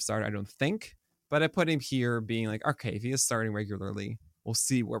number 5 starter, I don't think. But I put him here being like, okay, if he is starting regularly, we'll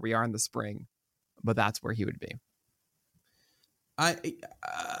see where we are in the spring. But that's where he would be. We're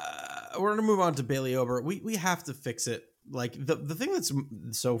going to move on to Bailey Ober. We have to fix it. Like the thing that's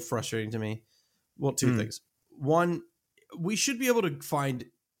so frustrating to me, well, 2 things. One, we should be able to find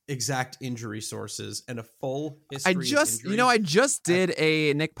exact injury sources and a full history. I just did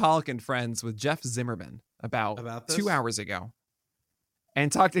a Nick Pollock and Friends with Jeff Zimmerman about 2 hours ago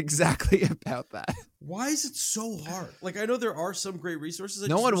and talked exactly about that. Why is it so hard? Like, I know there are some great resources.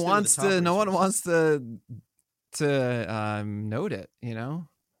 No one wants to note it,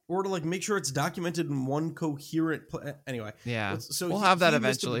 or to like make sure it's documented in one coherent anyway. Yeah. So we'll have that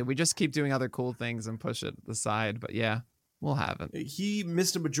eventually. We just keep doing other cool things and push it aside, but yeah. We'll have it. He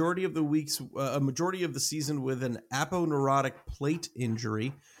missed a majority of the season with an aponeurotic plate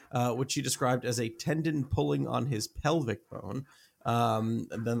injury, which he described as a tendon pulling on his pelvic bone.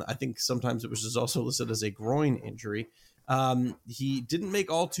 And then I think sometimes it was just also listed as a groin injury. He didn't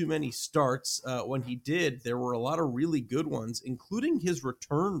make all too many starts. When he did, there were a lot of really good ones, including his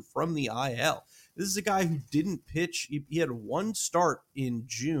return from the IL. This is a guy who didn't pitch. He had 1 start in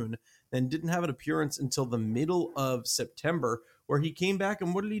June, then didn't have an appearance until the middle of September, where he came back,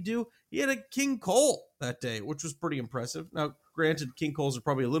 and what did he do? He had a King Cole that day, which was pretty impressive. Now, granted, King Coles are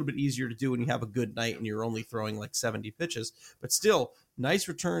probably a little bit easier to do when you have a good night and you're only throwing like 70 pitches, but still, nice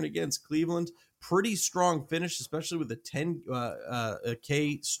return against Cleveland. Pretty strong finish, especially with a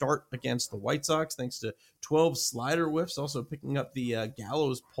 10K start against the White Sox, thanks to 12 slider whiffs, also picking up the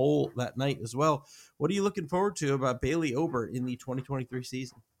Gallows pole that night as well. What are you looking forward to about Bailey Ober in the 2023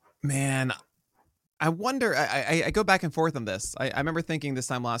 season? Man, I wonder, I go back and forth on this. I remember thinking this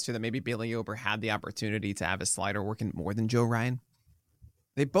time last year that maybe Bailey Ober had the opportunity to have his slider working more than Joe Ryan.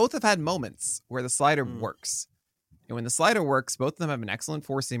 They both have had moments where the slider works. And when the slider works, both of them have an excellent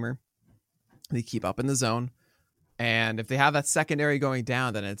four-seamer. They keep up in the zone. And if they have that secondary going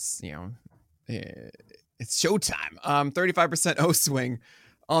down, then it's, it's showtime. 35% O-swing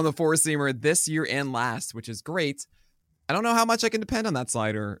on the four-seamer this year and last, which is great. I don't know how much I can depend on that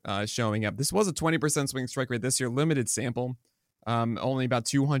slider showing up. This was a 20% swing strike rate this year, limited sample. Only about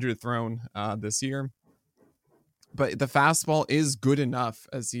 200 thrown this year. But the fastball is good enough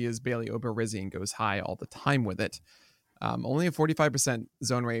as he is Bailey Ober-Rizzi and goes high all the time with it. Only a 45%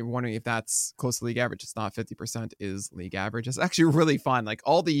 zone rate. Wondering if that's close to league average. It's not. 50% is league average. It's actually really fun. Like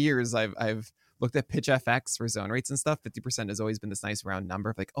all the years I've looked at Pitch FX for zone rates and stuff. 50% has always been this nice round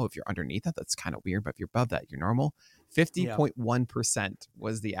number of like, oh, if you're underneath that, that's kind of weird. But if you're above that, you're normal. 50.1%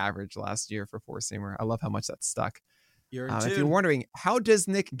 was the average last year for four-seamer. I love how much that's stuck. If you're wondering, how does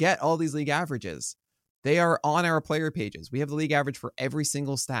Nick get all these league averages? They are on our player pages. We have the league average for every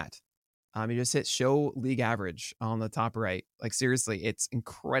single stat. You just hit show league average on the top right. Like seriously, it's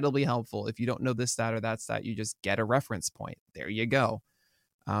incredibly helpful. If you don't know this stat or that stat, you just get a reference point. There you go.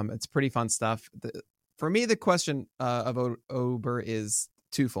 It's pretty fun stuff. For me, the question of Ober is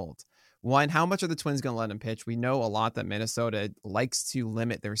twofold. One, how much are the Twins going to let him pitch? We know a lot that Minnesota likes to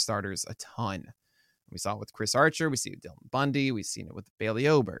limit their starters a ton. We saw it with Chris Archer. We see it with Dylan Bundy. We've seen it with Bailey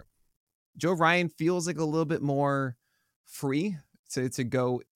Ober. Joe Ryan feels like a little bit more free to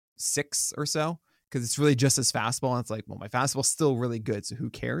go 6 or so because it's really just his fastball. And it's like, well, my fastball's still really good, so who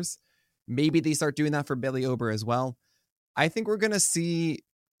cares? Maybe they start doing that for Bailey Ober as well. I think we're going to see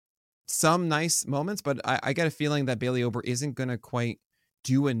some nice moments, but I get a feeling that Bailey Ober isn't going to quite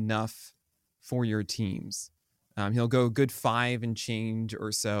do enough for your teams. He'll go a good 5 and change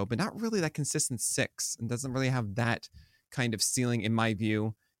or so, but not really that consistent 6 and doesn't really have that kind of ceiling in my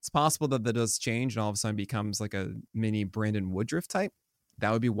view. It's possible that does change and all of a sudden becomes like a mini Brandon Woodruff type.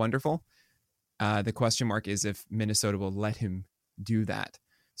 That would be wonderful. The question mark is if Minnesota will let him do that.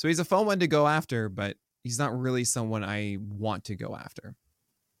 So he's a fun one to go after, but he's not really someone I want to go after.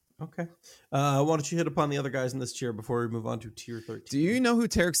 Okay. Why don't you hit upon the other guys in this tier before we move on to tier 13? Do you know who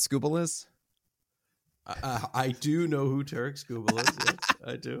Tarek Skubal is? I do know who Tarek Skubal is. Yes,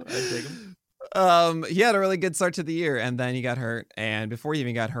 I do. I take him. He had a really good start to the year, and then he got hurt. And before he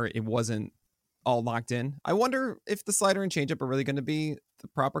even got hurt, it wasn't all locked in. I wonder if the slider and changeup are really going to be the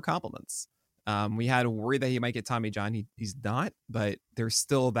proper complements. We had a worry that he might get Tommy John. He's not, but there's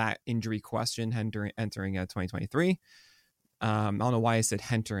still that injury question entering 2023. I don't know why I said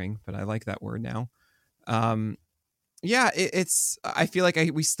hentering, but I like that word now. It's. I feel like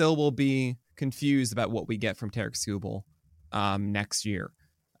we still will be confused about what we get from Tarek Skubal next year.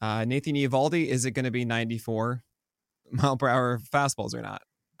 Nathan Eovaldi, is it going to be 94 mile per hour fastballs or not?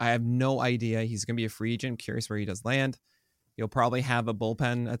 I have no idea. He's going to be a free agent. Curious where he does land. He'll probably have a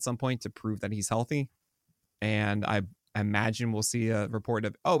bullpen at some point to prove that he's healthy. And I imagine we'll see a report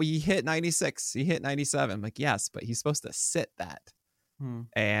of, oh, he hit 96. He hit 97. I'm like, yes, but he's supposed to sit that.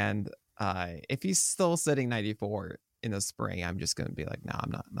 And if he's still sitting 94 in the spring, I'm just going to be like, no,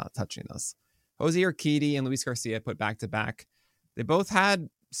 I'm not touching this. Jose Urquidy and Luis Garcia put back to back. They both had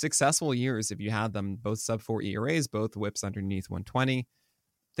successful years. If you had them, both sub 4 ERAs, both whips underneath 120.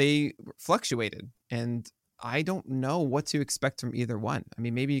 They fluctuated, and I don't know what to expect from either one. I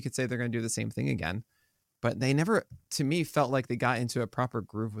mean, maybe you could say they're going to do the same thing again, but they never, to me, felt like they got into a proper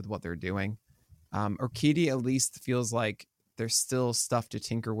groove with what they're doing. Urquidy at least feels like there's still stuff to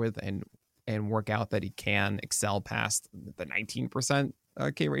tinker with and work out that he can excel past the 19%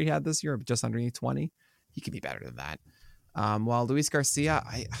 K rate he had this year, just underneath 20. He could be better than that. While Luis Garcia,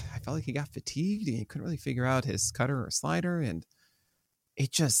 I felt like he got fatigued and he couldn't really figure out his cutter or slider, and it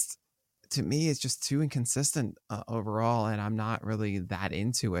just, to me, it's just too inconsistent overall, and I'm not really that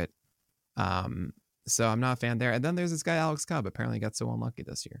into it. So I'm not a fan there. And then there's this guy, Alex Cobb, apparently got so unlucky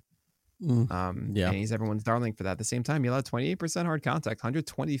this year. And he's everyone's darling for that. At the same time, he allowed 28% hard contact,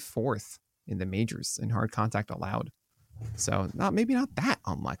 124th in the majors in hard contact allowed. So maybe not that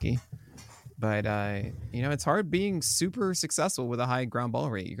unlucky. But, it's hard being super successful with a high ground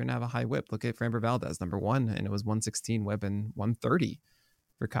ball rate. You're going to have a high whip. Look at Framber Valdez, number 1, and it was 116 whip and 130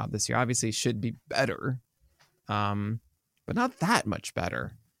 for Cobb this year. Obviously, should be better, but not that much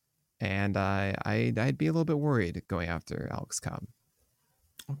better. And I'd be a little bit worried going after Alex Cobb.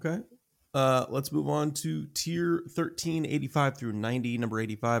 Okay. Let's move on to tier 13, 85 through 90. Number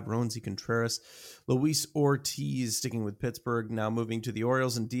 85, Roansy Contreras. Luis Ortiz sticking with Pittsburgh, now moving to the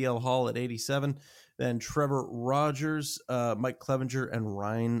Orioles, and DL Hall at 87. Then Trevor Rogers, Mike Clevenger, and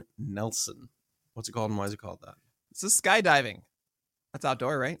Ryan Nelson. What's it called and why is it called that? It's a skydiving. That's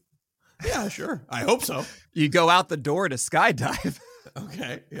outdoor, right? Yeah, sure. I hope so. You go out the door to skydive.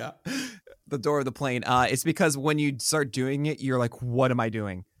 Okay, yeah. The door of the plane. It's because when you start doing it, you're like, what am I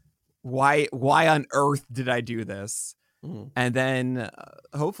doing? Why on earth did I do this? And then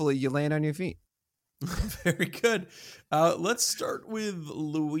hopefully you land on your feet. Very good. Let's start with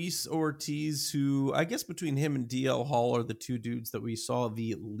Luis Ortiz, who I guess between him and DL Hall are the two dudes that we saw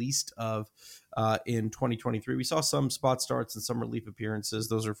the least of in 2023. We saw some spot starts and some relief appearances.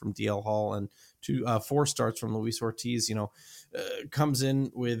 Those are from DL Hall, and 4 starts from Luis Ortiz. Comes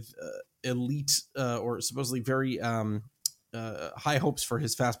in with elite or supposedly very high hopes for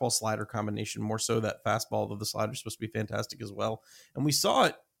his fastball slider combination, more so that fastball, though the slider is supposed to be fantastic as well. And we saw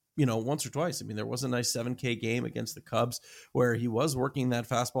it once or twice. I mean, there was a nice 7K game against the Cubs where he was working that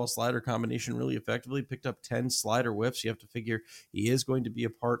fastball slider combination really effectively, picked up 10 slider whiffs. You have to figure he is going to be a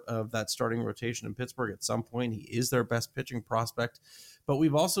part of that starting rotation in Pittsburgh at some point. He is their best pitching prospect, but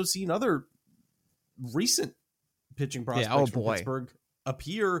we've also seen other recent pitching prospects from Pittsburgh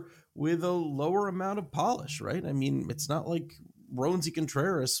appear with a lower amount of polish, right? I mean, it's not like Roansy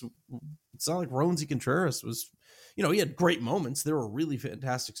Contreras. It's not like Roansy Contreras was, he had great moments. There were really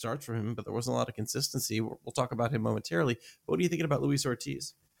fantastic starts for him, but there wasn't a lot of consistency. We'll talk about him momentarily. What are you thinking about Luis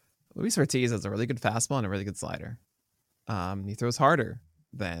Ortiz? Luis Ortiz has a really good fastball and a really good slider. He throws harder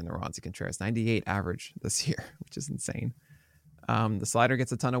than Roansy Contreras, 98 average this year, which is insane. The slider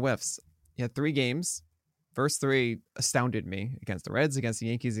gets a ton of whiffs. He had 3 games. First 3 astounded me against the Reds, against the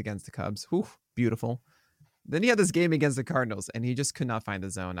Yankees, against the Cubs. Whew, beautiful. Then he had this game against the Cardinals, and he just could not find the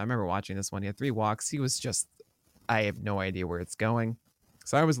zone. I remember watching this one. He had 3 walks. He was just, I have no idea where it's going.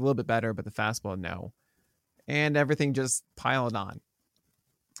 So I was a little bit better, but the fastball, no. And everything just piled on.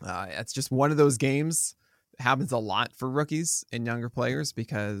 It's just one of those games. It happens a lot for rookies and younger players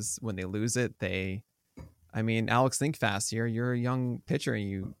because when they lose it, Alex, think fast here. You're a young pitcher and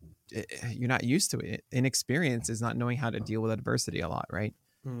you're not used to it. Inexperience is not knowing how to deal with adversity a lot, right?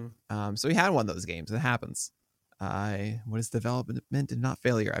 So he had one of those games. It happens. What is development and not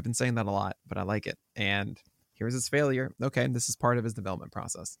failure? I've been saying that a lot, but I like it. And here's his failure. Okay, this is part of his development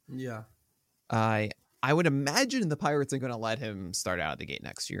process. Yeah. I would imagine the Pirates are going to let him start out of the gate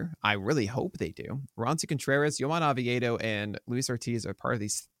next year. I really hope they do. Roansy Contreras, Yohan Oviedo, and Luis Ortiz are part of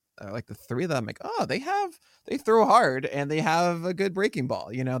these. Like the 3 of them, like, they throw hard and they have a good breaking ball.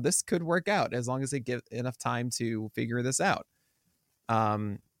 This could work out as long as they give enough time to figure this out.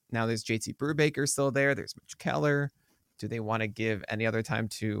 Now there's JT Brubaker still there. There's Mitch Keller. Do they want to give any other time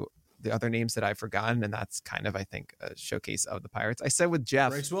to the other names that I've forgotten? And that's kind of, I think, a showcase of the Pirates. I said with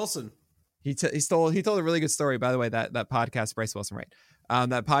Jeff, Bryce Wilson. He told a really good story, by the way, that podcast, Bryce Wilson, right?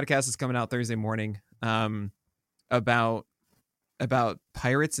 That podcast is coming out Thursday morning about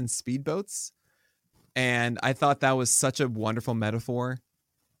pirates and speedboats. And I thought that was such a wonderful metaphor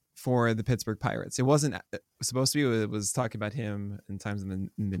for the Pittsburgh Pirates. It wasn't supposed to be, it was talking about him in times in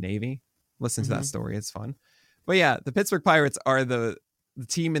the Navy. Listen to that story. It's fun. But yeah, the Pittsburgh Pirates are the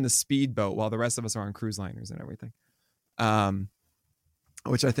team in the speedboat while the rest of us are on cruise liners and everything.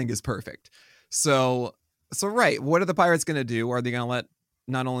 Which I think is perfect. So right. What are the Pirates going to do? Are they going to let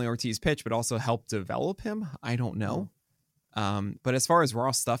not only Ortiz pitch, but also help develop him? I don't know. But as far as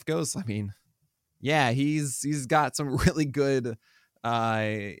raw stuff goes, I mean, yeah, he's got some really good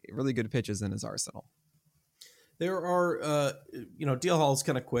pitches in his arsenal. There are, DL Hall is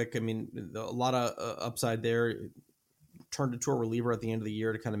kind of quick. I mean, a lot of upside there. Turned into a reliever at the end of the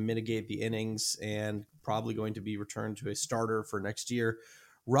year to kind of mitigate the innings, and probably going to be returned to a starter for next year.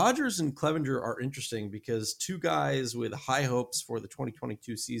 Rogers and Clevenger are interesting because 2 guys with high hopes for the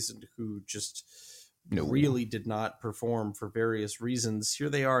 2022 season who just really did not perform for various reasons. Here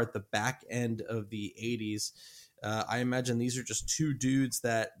they are at the back end of the 80s. I imagine these are just 2 dudes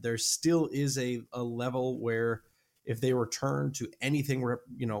that there still is a level where if they return to anything,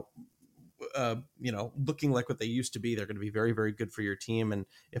 looking like what they used to be, they're going to be very, very good for your team. And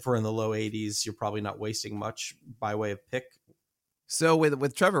if we're in the low 80s, you're probably not wasting much by way of pick. So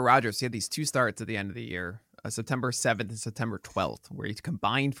with Trevor Rogers, he had these 2 starts at the end of the year, September 7th and September 12th, where he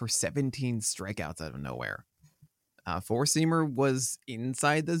combined for 17 strikeouts out of nowhere. 4-seamer was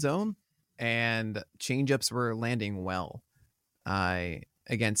inside the zone, and changeups were landing well.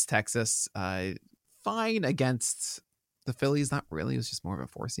 Against Texas, fine. Against the Phillies, not really. It was just more of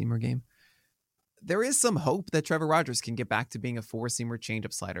a 4-seamer game. There is some hope that Trevor Rogers can get back to being a 4-seamer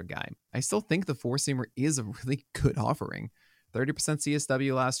changeup slider guy. I still think the 4-seamer is a really good offering. 30%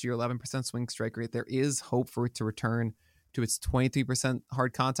 CSW last year, 11% swing strike rate. There is hope for it to return to its 23%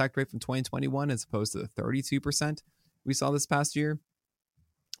 hard contact rate from 2021 as opposed to the 32% we saw this past year.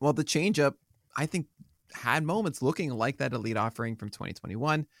 Well, the changeup I think, had moments looking like that elite offering from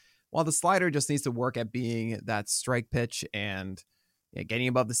 2021, while the slider just needs to work at being that strike pitch and getting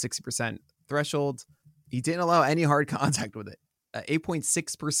above the 60% threshold. He didn't allow any hard contact with it.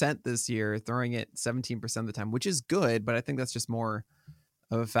 8.6% this year, throwing it 17% of the time, which is good, but I think that's just more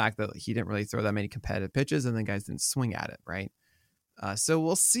of a fact that he didn't really throw that many competitive pitches and then guys didn't swing at it, right? So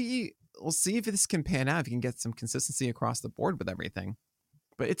we'll see if this can pan out, if he can get some consistency across the board with everything.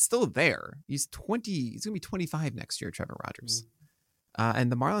 But it's still there. He's 20. He's going to be 25 next year, Trevor Rogers.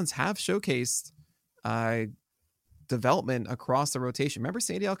 And the Marlins have showcased development across the rotation. Remember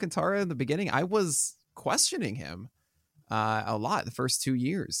Sandy Alcantara in the beginning? I was questioning him a lot the first 2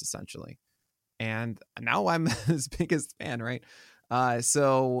 years, essentially. And now I'm his biggest fan, right?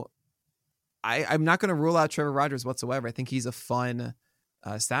 So I'm not going to rule out Trevor Rogers whatsoever. I think he's a fun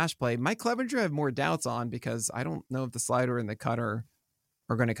stash play. Mike Clevenger I have more doubts on because I don't know if the slider and the cutter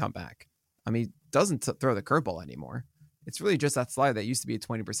are going to come back. I mean, he doesn't throw the curveball anymore. It's really just that slider that used to be a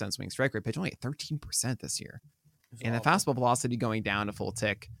 20% swing strike rate pitch, only at 13% this year. And the fastball velocity going down a full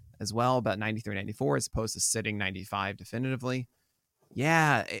tick as well, about 93, 94, as opposed to sitting 95 definitively.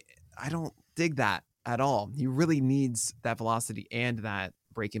 Yeah, I don't dig that at all. He really needs that velocity and that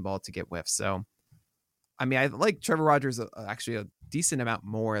breaking ball to get whiffs. So, I mean, I like Trevor Rogers actually a decent amount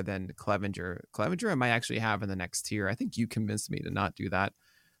more than Clevenger. Clevenger I might actually have in the next tier. I think you convinced me to not do that,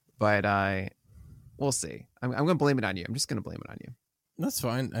 but we'll see. I'm going to blame it on you. I'm just going to blame it on you. That's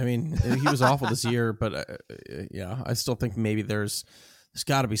fine. I mean, he was awful this year, but yeah, I still think maybe there's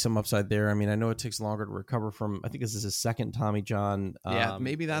got to be some upside there. I mean, I know it takes longer to recover from. I think this is his second Tommy John. Yeah,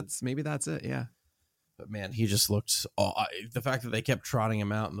 maybe that's it. Yeah. But man, he just looked. The fact that they kept trotting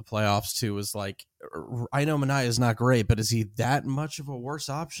him out in the playoffs too was like. I know Manaea is not great, but is he that much of a worse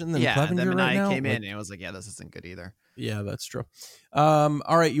option than Clevenger then right now? came in and it was like, yeah, this isn't good either. Yeah, that's true. All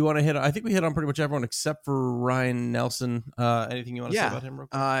right, you want to hit? I think we hit on pretty much everyone except for Ryan Nelson. Anything you want to say about him? Real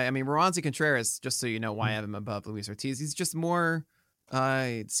quick? I mean, Roansy Contreras. Just so you know why I have him above Luis Ortiz. He's just more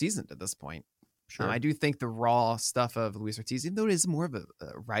seasoned at this point. Sure. I do think the raw stuff of Luis Ortiz, even though it is more of a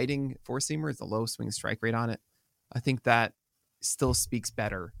riding four-seamer, it's a low swing strike rate on it. I think that still speaks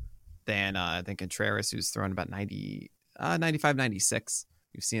better than Contreras, who's thrown about 90, 95, 96.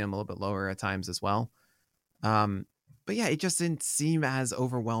 We've seen him a little bit lower at times as well. But yeah, it just didn't seem as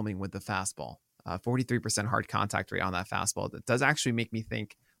overwhelming with the fastball. 43% hard contact rate on that fastball. That does actually make me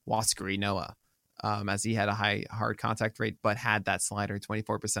think Huascar Ynoa, as he had a high hard contact rate, but had that slider,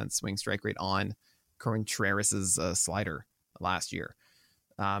 24% swing strike rate on Contreras' slider last year.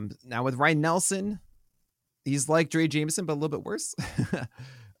 Now with Ryan Nelson, he's like Dre Jameson, but a little bit worse.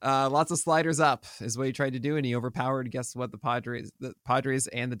 Lots of sliders up is what he tried to do, and he overpowered. Guess what? The Padres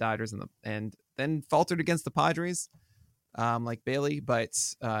and the Dodgers, and then faltered against the Padres, like Bailey. But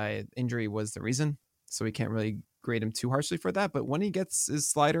injury was the reason, so we can't really grade him too harshly for that. But when he gets his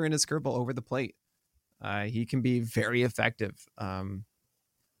slider and his curveball over the plate, he can be very effective. And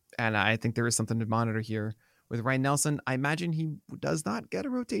I think there is something to monitor here with Ryan Nelson. I imagine he does not get a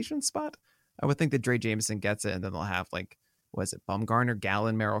rotation spot. I would think that Dre Jameson gets it, and then they'll have like. Was it Bumgarner,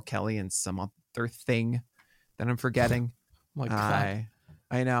 Gallen, Merrill Kelly, and some other thing that I'm forgetting? My God.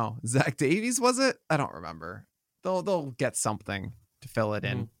 I know. Zach Davies, was it? I don't remember. They'll get something to fill it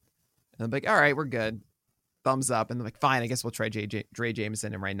in. And they'll be like, all right, we're good. Thumbs up. And they're like, fine, I guess we'll try Dre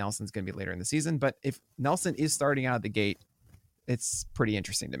Jameson, and Ryan Nelson's going to be later in the season. But if Nelson is starting out of the gate, it's pretty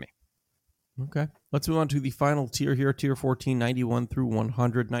interesting to me. Okay. Let's move on to the final tier here. Tier 14, 91 through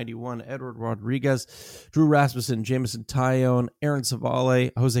 191. Edward Rodriguez, Drew Rasmussen, Jameson Taillon, Aaron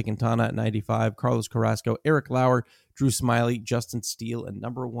Savale, Jose Quintana at 95, Carlos Carrasco, Eric Lauer, Drew Smiley, Justin Steele, and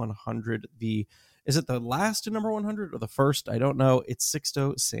number 100. Is it the last to number 100 or the first? I don't know. It's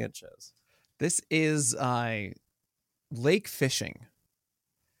Sixto Sanchez. This is lake fishing.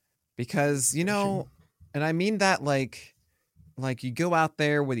 Because, you know, and I mean that like you go out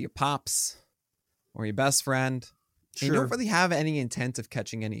there with your pops or your best friend, and you don't really have any intent of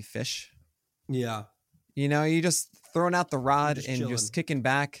catching any fish. Yeah. You know, you just throwing out the rod and chilling. Just kicking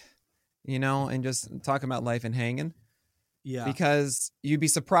back, you know, and just talking about life and hanging. Yeah. Because you'd be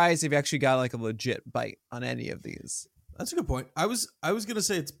surprised if you actually got like a legit bite on any of these. That's a good point. I was going to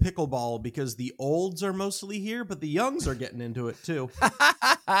say it's pickleball because the olds are mostly here, but the youngs are getting into it too.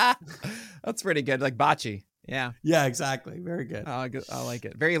 That's pretty good. Like bocce. Yeah. Yeah, exactly. Very good. I like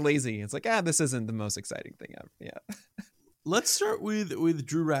it. Very lazy. It's like, this isn't the most exciting thing ever. Yeah. Let's start with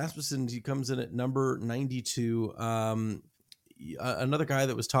Drew Rasmussen. He comes in at number 92. Another guy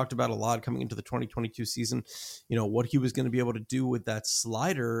that was talked about a lot coming into the 2022 season, you know, what he was going to be able to do with that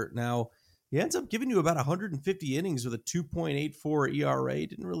slider. Now, He ends up giving you about 150 innings with a 2.84 ERA.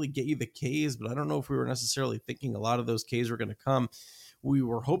 Didn't really get you the Ks, but I don't know if we were necessarily thinking a lot of those Ks were going to come. We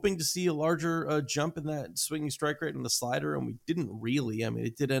were hoping to see a larger jump in that swinging strike rate and the slider, and we didn't really. I mean,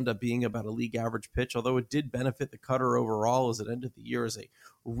 it did end up being about a league average pitch, although it did benefit the cutter overall as it ended the year as a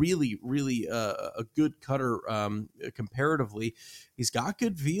really, really a good cutter comparatively. He's got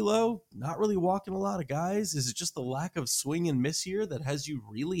good velo, not really walking a lot of guys. Is it just the lack of swing and miss here that has you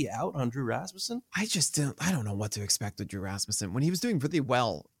really out on Drew Rasmussen? I don't know what to expect with Drew Rasmussen. When he was doing really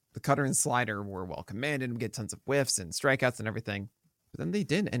well, the cutter and slider were well commanded and get tons of whiffs and strikeouts and everything. But then they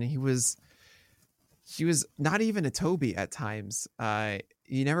didn't, and he was not even a Toby at times.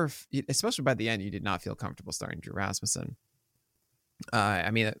 You never, especially by the end, you did not feel comfortable starting Drew Rasmussen.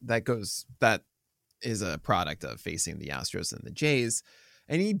 I mean, that is a product of facing the Astros and the Jays,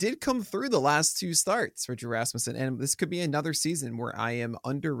 and he did come through the last two starts for Drew Rasmussen, and this could be another season where I am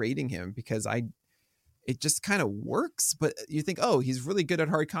underrating him because it just kind of works, but you think, oh, he's really good at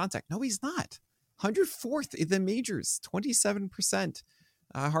hard contact. No, he's not. 104th in the majors, 27%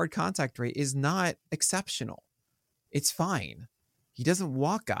 hard contact rate is not exceptional. It's fine. He doesn't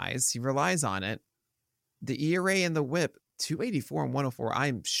walk guys. He relies on it. The ERA and the whip, 284 and 104.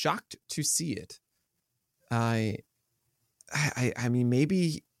 I'm shocked to see it. I mean,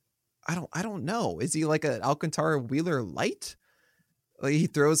 maybe, I don't know. Is he like an Alcantara Wheeler light? Like he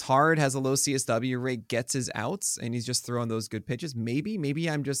throws hard, has a low CSW rate, gets his outs, and he's just throwing those good pitches. Maybe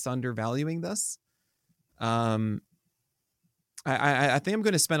I'm just undervaluing this. I think I'm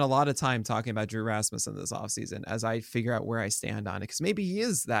going to spend a lot of time talking about Drew Rasmussen this offseason as I figure out where I stand on it. Because maybe he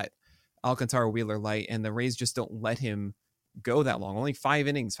is that Alcantara Wheeler light, and the Rays just don't let him go that long. Only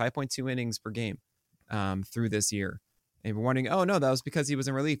 5.2 innings per game through this year. And we're wondering, oh no, that was because he was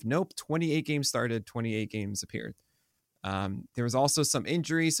in relief. Nope, 28 games started, 28 games appeared. There was also some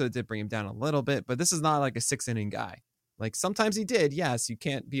injury, so it did bring him down a little bit, but this is not like a 6-inning guy. Like sometimes he did. Yes, you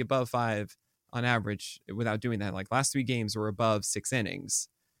can't be above 5 on average without doing that. Like last 3 games were above 6 innings,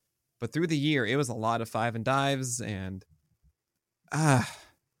 but through the year, it was a lot of 5 and dives. And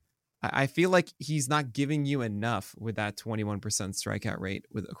I feel like he's not giving you enough with that 21% strikeout rate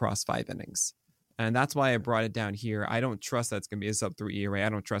across 5 innings. And that's why I brought it down here. I don't trust that's going to be a sub-3 ERA. I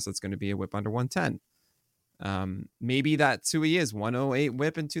don't trust that's going to be a whip under 110. Maybe that's who he is, 108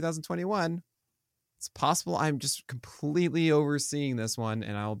 whip in 2021. It's possible I'm just completely overseeing this one,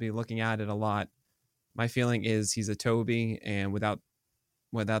 and I'll be looking at it a lot. My feeling is he's a Toby, and without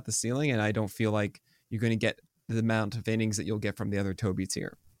the ceiling, and I don't feel like you're going to get the amount of innings that you'll get from the other Toby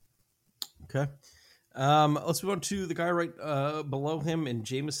tier. Okay. Let's move on to the guy right below him in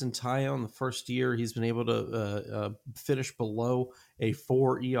Jameson Taillon. The first year he's been able to finish below a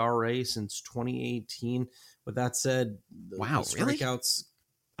 4 ERA since 2018. With that said, wow, the strikeouts.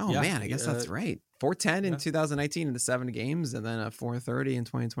 Really? Oh man, I guess that's right. 410 in 2019 in the 7 games, and then a 430 in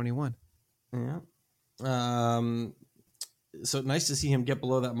 2021. Yeah. So nice to see him get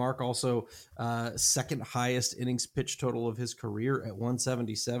below that mark. Also, second highest innings pitch total of his career at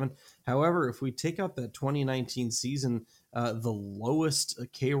 177. However, if we take out that 2019 season, the lowest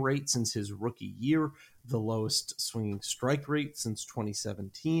K rate since his rookie year, the lowest swinging strike rate since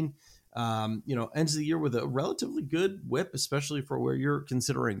 2017. Ends the year with a relatively good whip, especially for where you're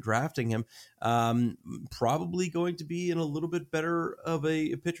considering drafting him. Probably going to be in a little bit better of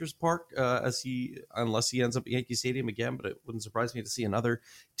a pitcher's park unless he ends up at Yankee Stadium again, but it wouldn't surprise me to see another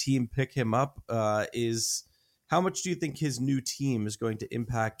team pick him up. How much do you think his new team is going to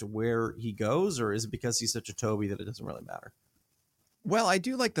impact where he goes, or is it because he's such a Toby that it doesn't really matter? Well, I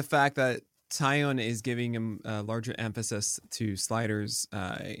do like the fact that Taillon is giving him a larger emphasis to sliders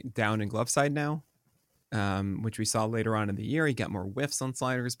down and glove side now, which we saw later on in the year. He got more whiffs on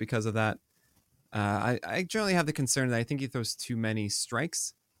sliders because of that. I generally have the concern that I think he throws too many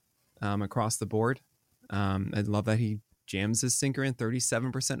strikes across the board. I love that he jams his sinker in.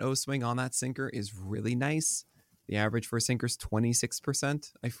 37% O swing on that sinker is really nice. The average for a sinker is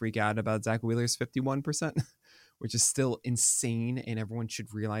 26%. I freak out about Zach Wheeler's 51%. Which is still insane, and everyone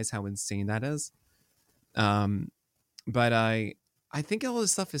should realize how insane that is. But I think all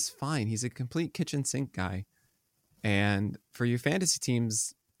this stuff is fine. He's a complete kitchen sink guy. And for your fantasy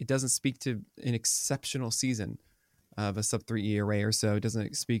teams, it doesn't speak to an exceptional season of a sub-3 ERA or so. It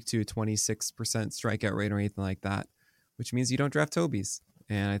doesn't speak to a 26% strikeout rate or anything like that, which means you don't draft Tobies.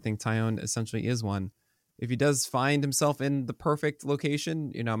 And I think Taillon essentially is one. If he does find himself in the perfect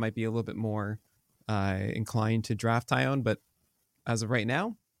location, it might be a little bit more inclined to draft Taillon, but as of right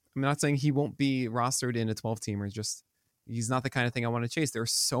now, I'm not saying he won't be rostered in a 12-teamer. Just he's not the kind of thing I want to chase. There are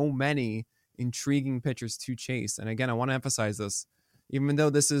so many intriguing pitchers to chase, and again, I want to emphasize this. even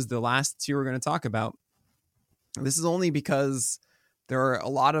though this is the last two we're going to talk about, this is only because there are a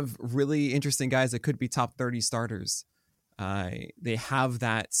lot of really interesting guys that could be top 30 starters. They have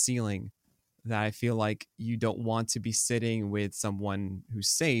that ceiling that I feel like you don't want to be sitting with someone who's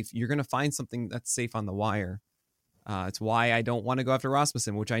safe. You're going to find something that's safe on the wire. It's why I don't want to go after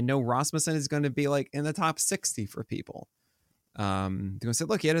Rasmussen, which I know Rasmussen is going to be like in the top 60 for people. They're going to say,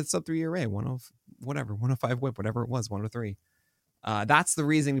 look, he had a sub 3 ERA, 105 whip, whatever it was, 103. That's the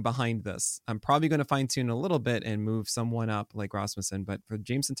reasoning behind this. I'm probably going to fine tune a little bit and move someone up like Rasmussen, but for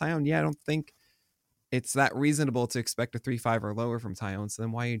Jameson Taillon, I don't think it's that reasonable to expect a 3.5 or lower from Taillon. So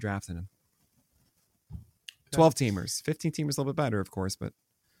then why are you drafting him? 12 teamers, 15 teamers, a little bit better, of course, but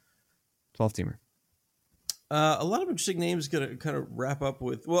 12 teamer. A lot of interesting names going to kind of wrap up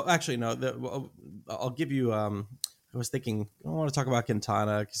with. Well, actually, no. I'll give you. I was thinking I want to talk about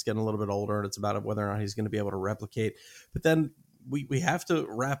Quintana. He's getting a little bit older, and it's about whether or not he's going to be able to replicate. But then we have to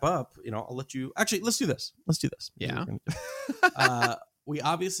wrap up. I'll let you. Actually, let's do this. Yeah. We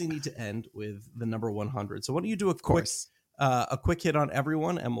obviously need to end with the number 100. So why don't you do a quick hit on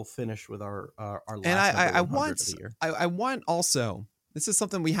everyone, and we'll finish with our last. And I want also. This is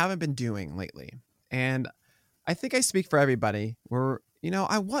something we haven't been doing lately, and I think I speak for everybody.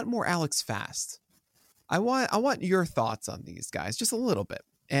 I want more Alex Fast. I want your thoughts on these guys just a little bit.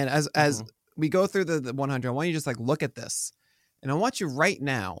 And as we go through the 100, I want you to just look at this, and I want you right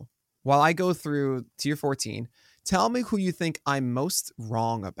now, while I go through tier 14, tell me who you think I'm most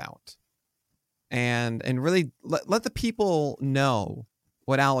wrong about, and really let the people know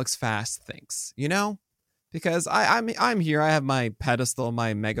what Alex Fast thinks. Because I'm here. I have my pedestal,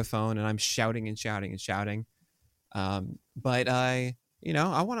 my megaphone, and I'm shouting and shouting and shouting. But I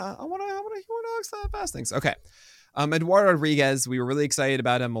want to hear what Alex Fast thinks. Okay. Eduardo Rodriguez, we were really excited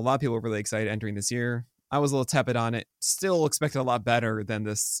about him. A lot of people were really excited entering this year. I was a little tepid on it. Still expected a lot better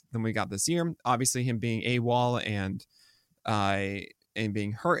than we got this year. Obviously, him being AWOL and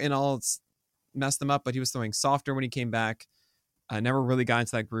being hurt and all, it's messed him up. But he was throwing softer when he came back. Never really got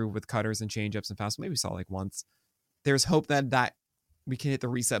into that groove with cutters and changeups and fastballs. Maybe we saw once. There's hope that we can hit the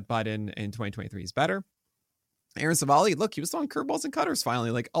reset button in 2023 is better. Aaron Savali, look, he was throwing curveballs and cutters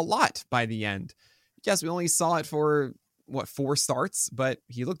finally, a lot by the end. Yes, we only saw it for 4 starts, but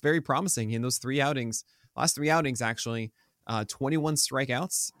he looked very promising in those 3 outings. Last 3 outings, actually, 21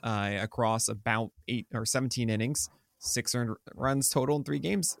 strikeouts across about 8 or 17 innings, 6 earned runs total in 3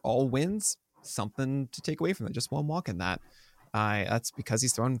 games, all wins. Something to take away from it. Just one walk in that. That's because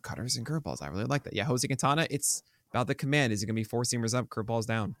he's throwing cutters and curveballs. I really like that. Yeah, Jose Quintana, it's about the command. Is he going to be 4 seamers up, curveballs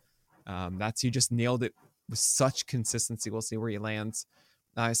down? He just nailed it with such consistency. We'll see where he lands.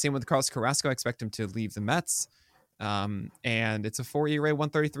 Same with Carlos Carrasco. I expect him to leave the Mets. And it's a 4 ERA,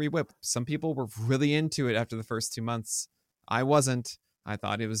 133 whip. Some people were really into it after the first 2 months. I wasn't. I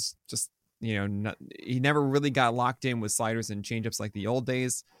thought it was just, he never really got locked in with sliders and changeups like the old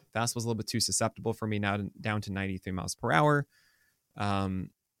days. Fast was a little bit too susceptible for me, now down to 93 miles per hour.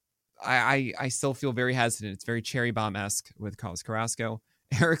 I still feel very hesitant. It's very cherry bomb-esque with Carlos Carrasco.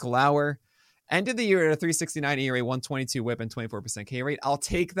 Eric Lauer ended the year at a 369 ERA, 122 whip, and 24% K rate. I'll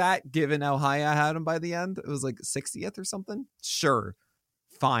take that, given how high I had him by the end. It was 60th or something. Sure,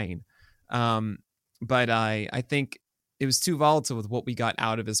 fine. But I think it was too volatile with what we got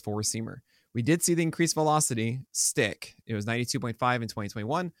out of his 4-seamer. We did see the increased velocity stick. It was 92.5 in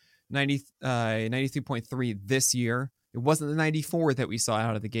 2021, 93.3 this year. It wasn't the 94 that we saw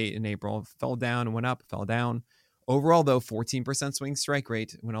out of the gate in April. It fell down and went up, fell down. Overall, though, 14% swing strike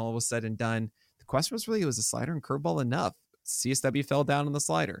rate when all was said and done. The question was really, was the slider and curveball enough? CSW fell down on the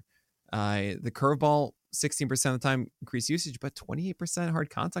slider. The curveball, 16% of the time increased usage, but 28% hard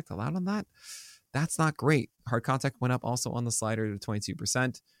contact allowed on that. That's not great. Hard contact went up also on the slider to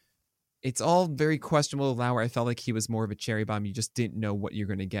 22%. It's all very questionable. Lauer, I felt like he was more of a cherry bomb. You just didn't know what you're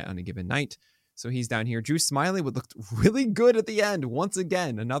going to get on a given night. So he's down here. Drew Smiley looked really good at the end. Once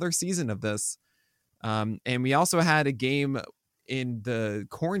again, another season of this. And we also had a game in the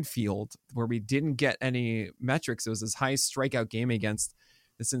cornfield where we didn't get any metrics. It was his highest strikeout game against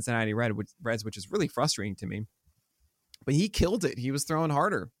the Cincinnati Reds, which is really frustrating to me. But he killed it. He was throwing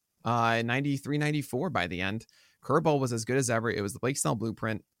harder. 93, 94 by the end. Curveball was as good as ever. It was the Blake Snell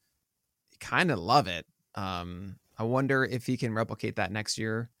blueprint. Kind of love it. I wonder if he can replicate that next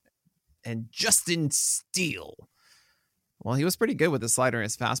year. And Justin Steele. Well, he was pretty good with his slider and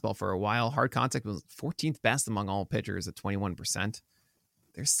his fastball for a while. Hard contact was 14th best among all pitchers at 21%.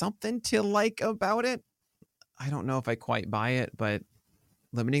 There's something to like about it. I don't know if I quite buy it, but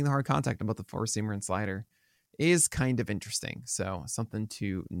limiting the hard contact about the 4-seamer and slider is kind of interesting. So something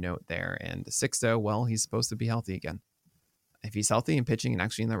to note there. And Sixto, well, he's supposed to be healthy again. if he's healthy and pitching and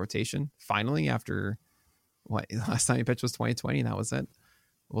actually in the rotation, finally, after what last time he pitched was 2020, and that was it.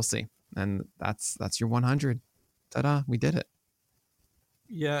 We'll see. And that's your 100. Ta-da! We did it.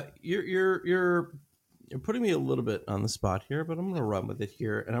 Yeah, you're putting me a little bit on the spot here, but I'm going to run with it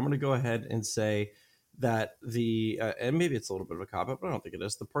here, and I'm going to go ahead and say that and maybe it's a little bit of a cop-out, but I don't think it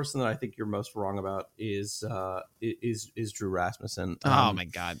is. The person that I think you're most wrong about is Drew Rasmussen. Oh my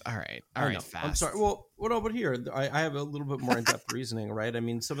God! All right, fast. I'm sorry. Well, but here I have a little bit more in-depth reasoning, right? I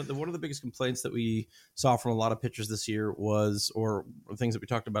mean, one of the biggest complaints that we saw from a lot of pitchers this year or things that we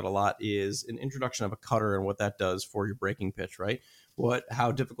talked about a lot, is an introduction of a cutter and what that does for your breaking pitch, right?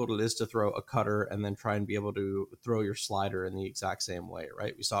 How difficult it is to throw a cutter and then try and be able to throw your slider in the exact same way,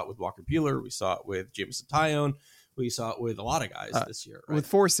 right? We saw it with Walker Buehler. We saw it with Jameson Taillon. We saw it with a lot of guys this year, right? With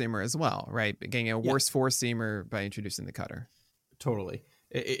four-seamer as well, right? Getting a worse four-seamer by introducing the cutter. Totally.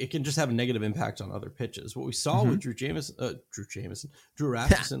 It can just have a negative impact on other pitches. What we saw with Drew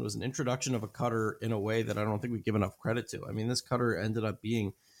Rasmussen was an introduction of a cutter in a way that I don't think we give enough credit to. I mean, this cutter ended up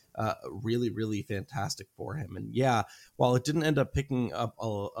being really, really fantastic for him. And yeah, while it didn't end up picking up,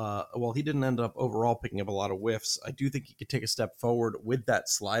 he didn't end up overall picking up a lot of whiffs, I do think he could take a step forward with that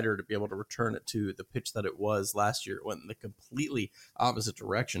slider to be able to return it to the pitch that it was last year. It went in the completely opposite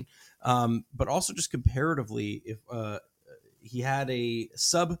direction. But also just comparatively, if he had a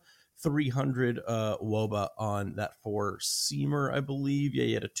sub 300 WOBA on that four-seamer, I believe. Yeah,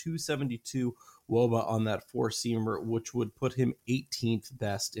 he had a 272 WOBA on that four-seamer, which would put him 18th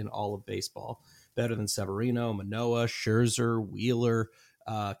best in all of baseball. Better than Severino, Manoah, Scherzer, Wheeler,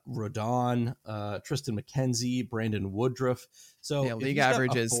 Rodon, Tristan McKenzie, Brandon Woodruff. So yeah, league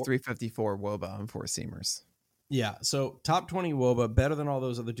average is 354 WOBA on four-seamers. Yeah, so top 20 WOBA, better than all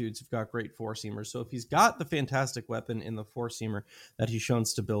those other dudes who've got great four-seamers. So if he's got the fantastic weapon in the four-seamer that he's shown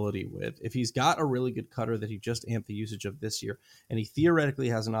stability with, if he's got a really good cutter that he just amped the usage of this year, and he theoretically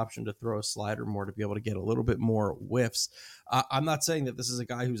has an option to throw a slider more to be able to get a little bit more whiffs, I'm not saying that this is a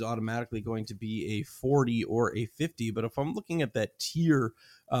guy who's automatically going to be a 40 or a 50, but if I'm looking at that tier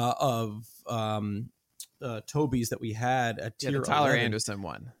of Tobies that we had at tier the Tyler 11, Anderson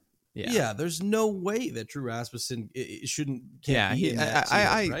one. Yeah, there's no way that Drew Rasmussen can't be in that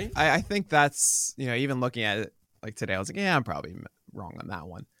tier, right? I think that's, even looking at it like today, I was like, yeah, I'm probably wrong on that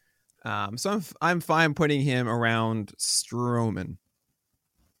one. So I'm fine putting him around Stroman.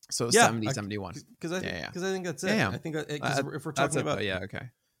 So 70, 71. Because I think that's it. Yeah. I think if we're talking about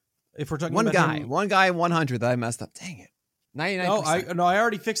if we're talking one about guy, 100 that I messed up. Dang it. 99%. I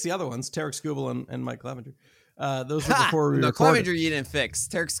already fixed the other ones, Tarek Skubal and Mike Clevenger. Those were before we recorded. Clevenger you didn't fix.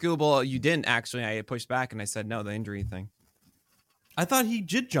 Tarek Skubal you didn't actually. I pushed back and I said no, the injury thing. I thought he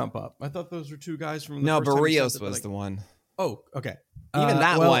did jump up. I thought those were two guys from the No, first Barrios was the one. Oh, okay. Even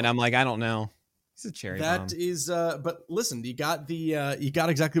that one, I'm like, I don't know. He's a cherry bomb. That is, but listen, you got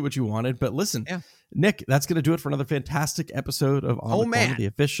exactly what you wanted. But listen, Nick, that's going to do it for another fantastic episode of the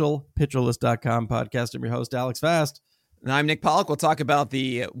official PitcherList.com podcast. I'm your host, Alex Fast. And I'm Nick Pollock. We'll talk about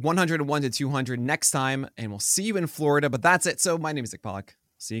the 101 to 200 next time, and we'll see you in Florida. But that's it. So my name is Nick Pollock.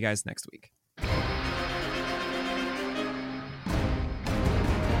 See you guys next week.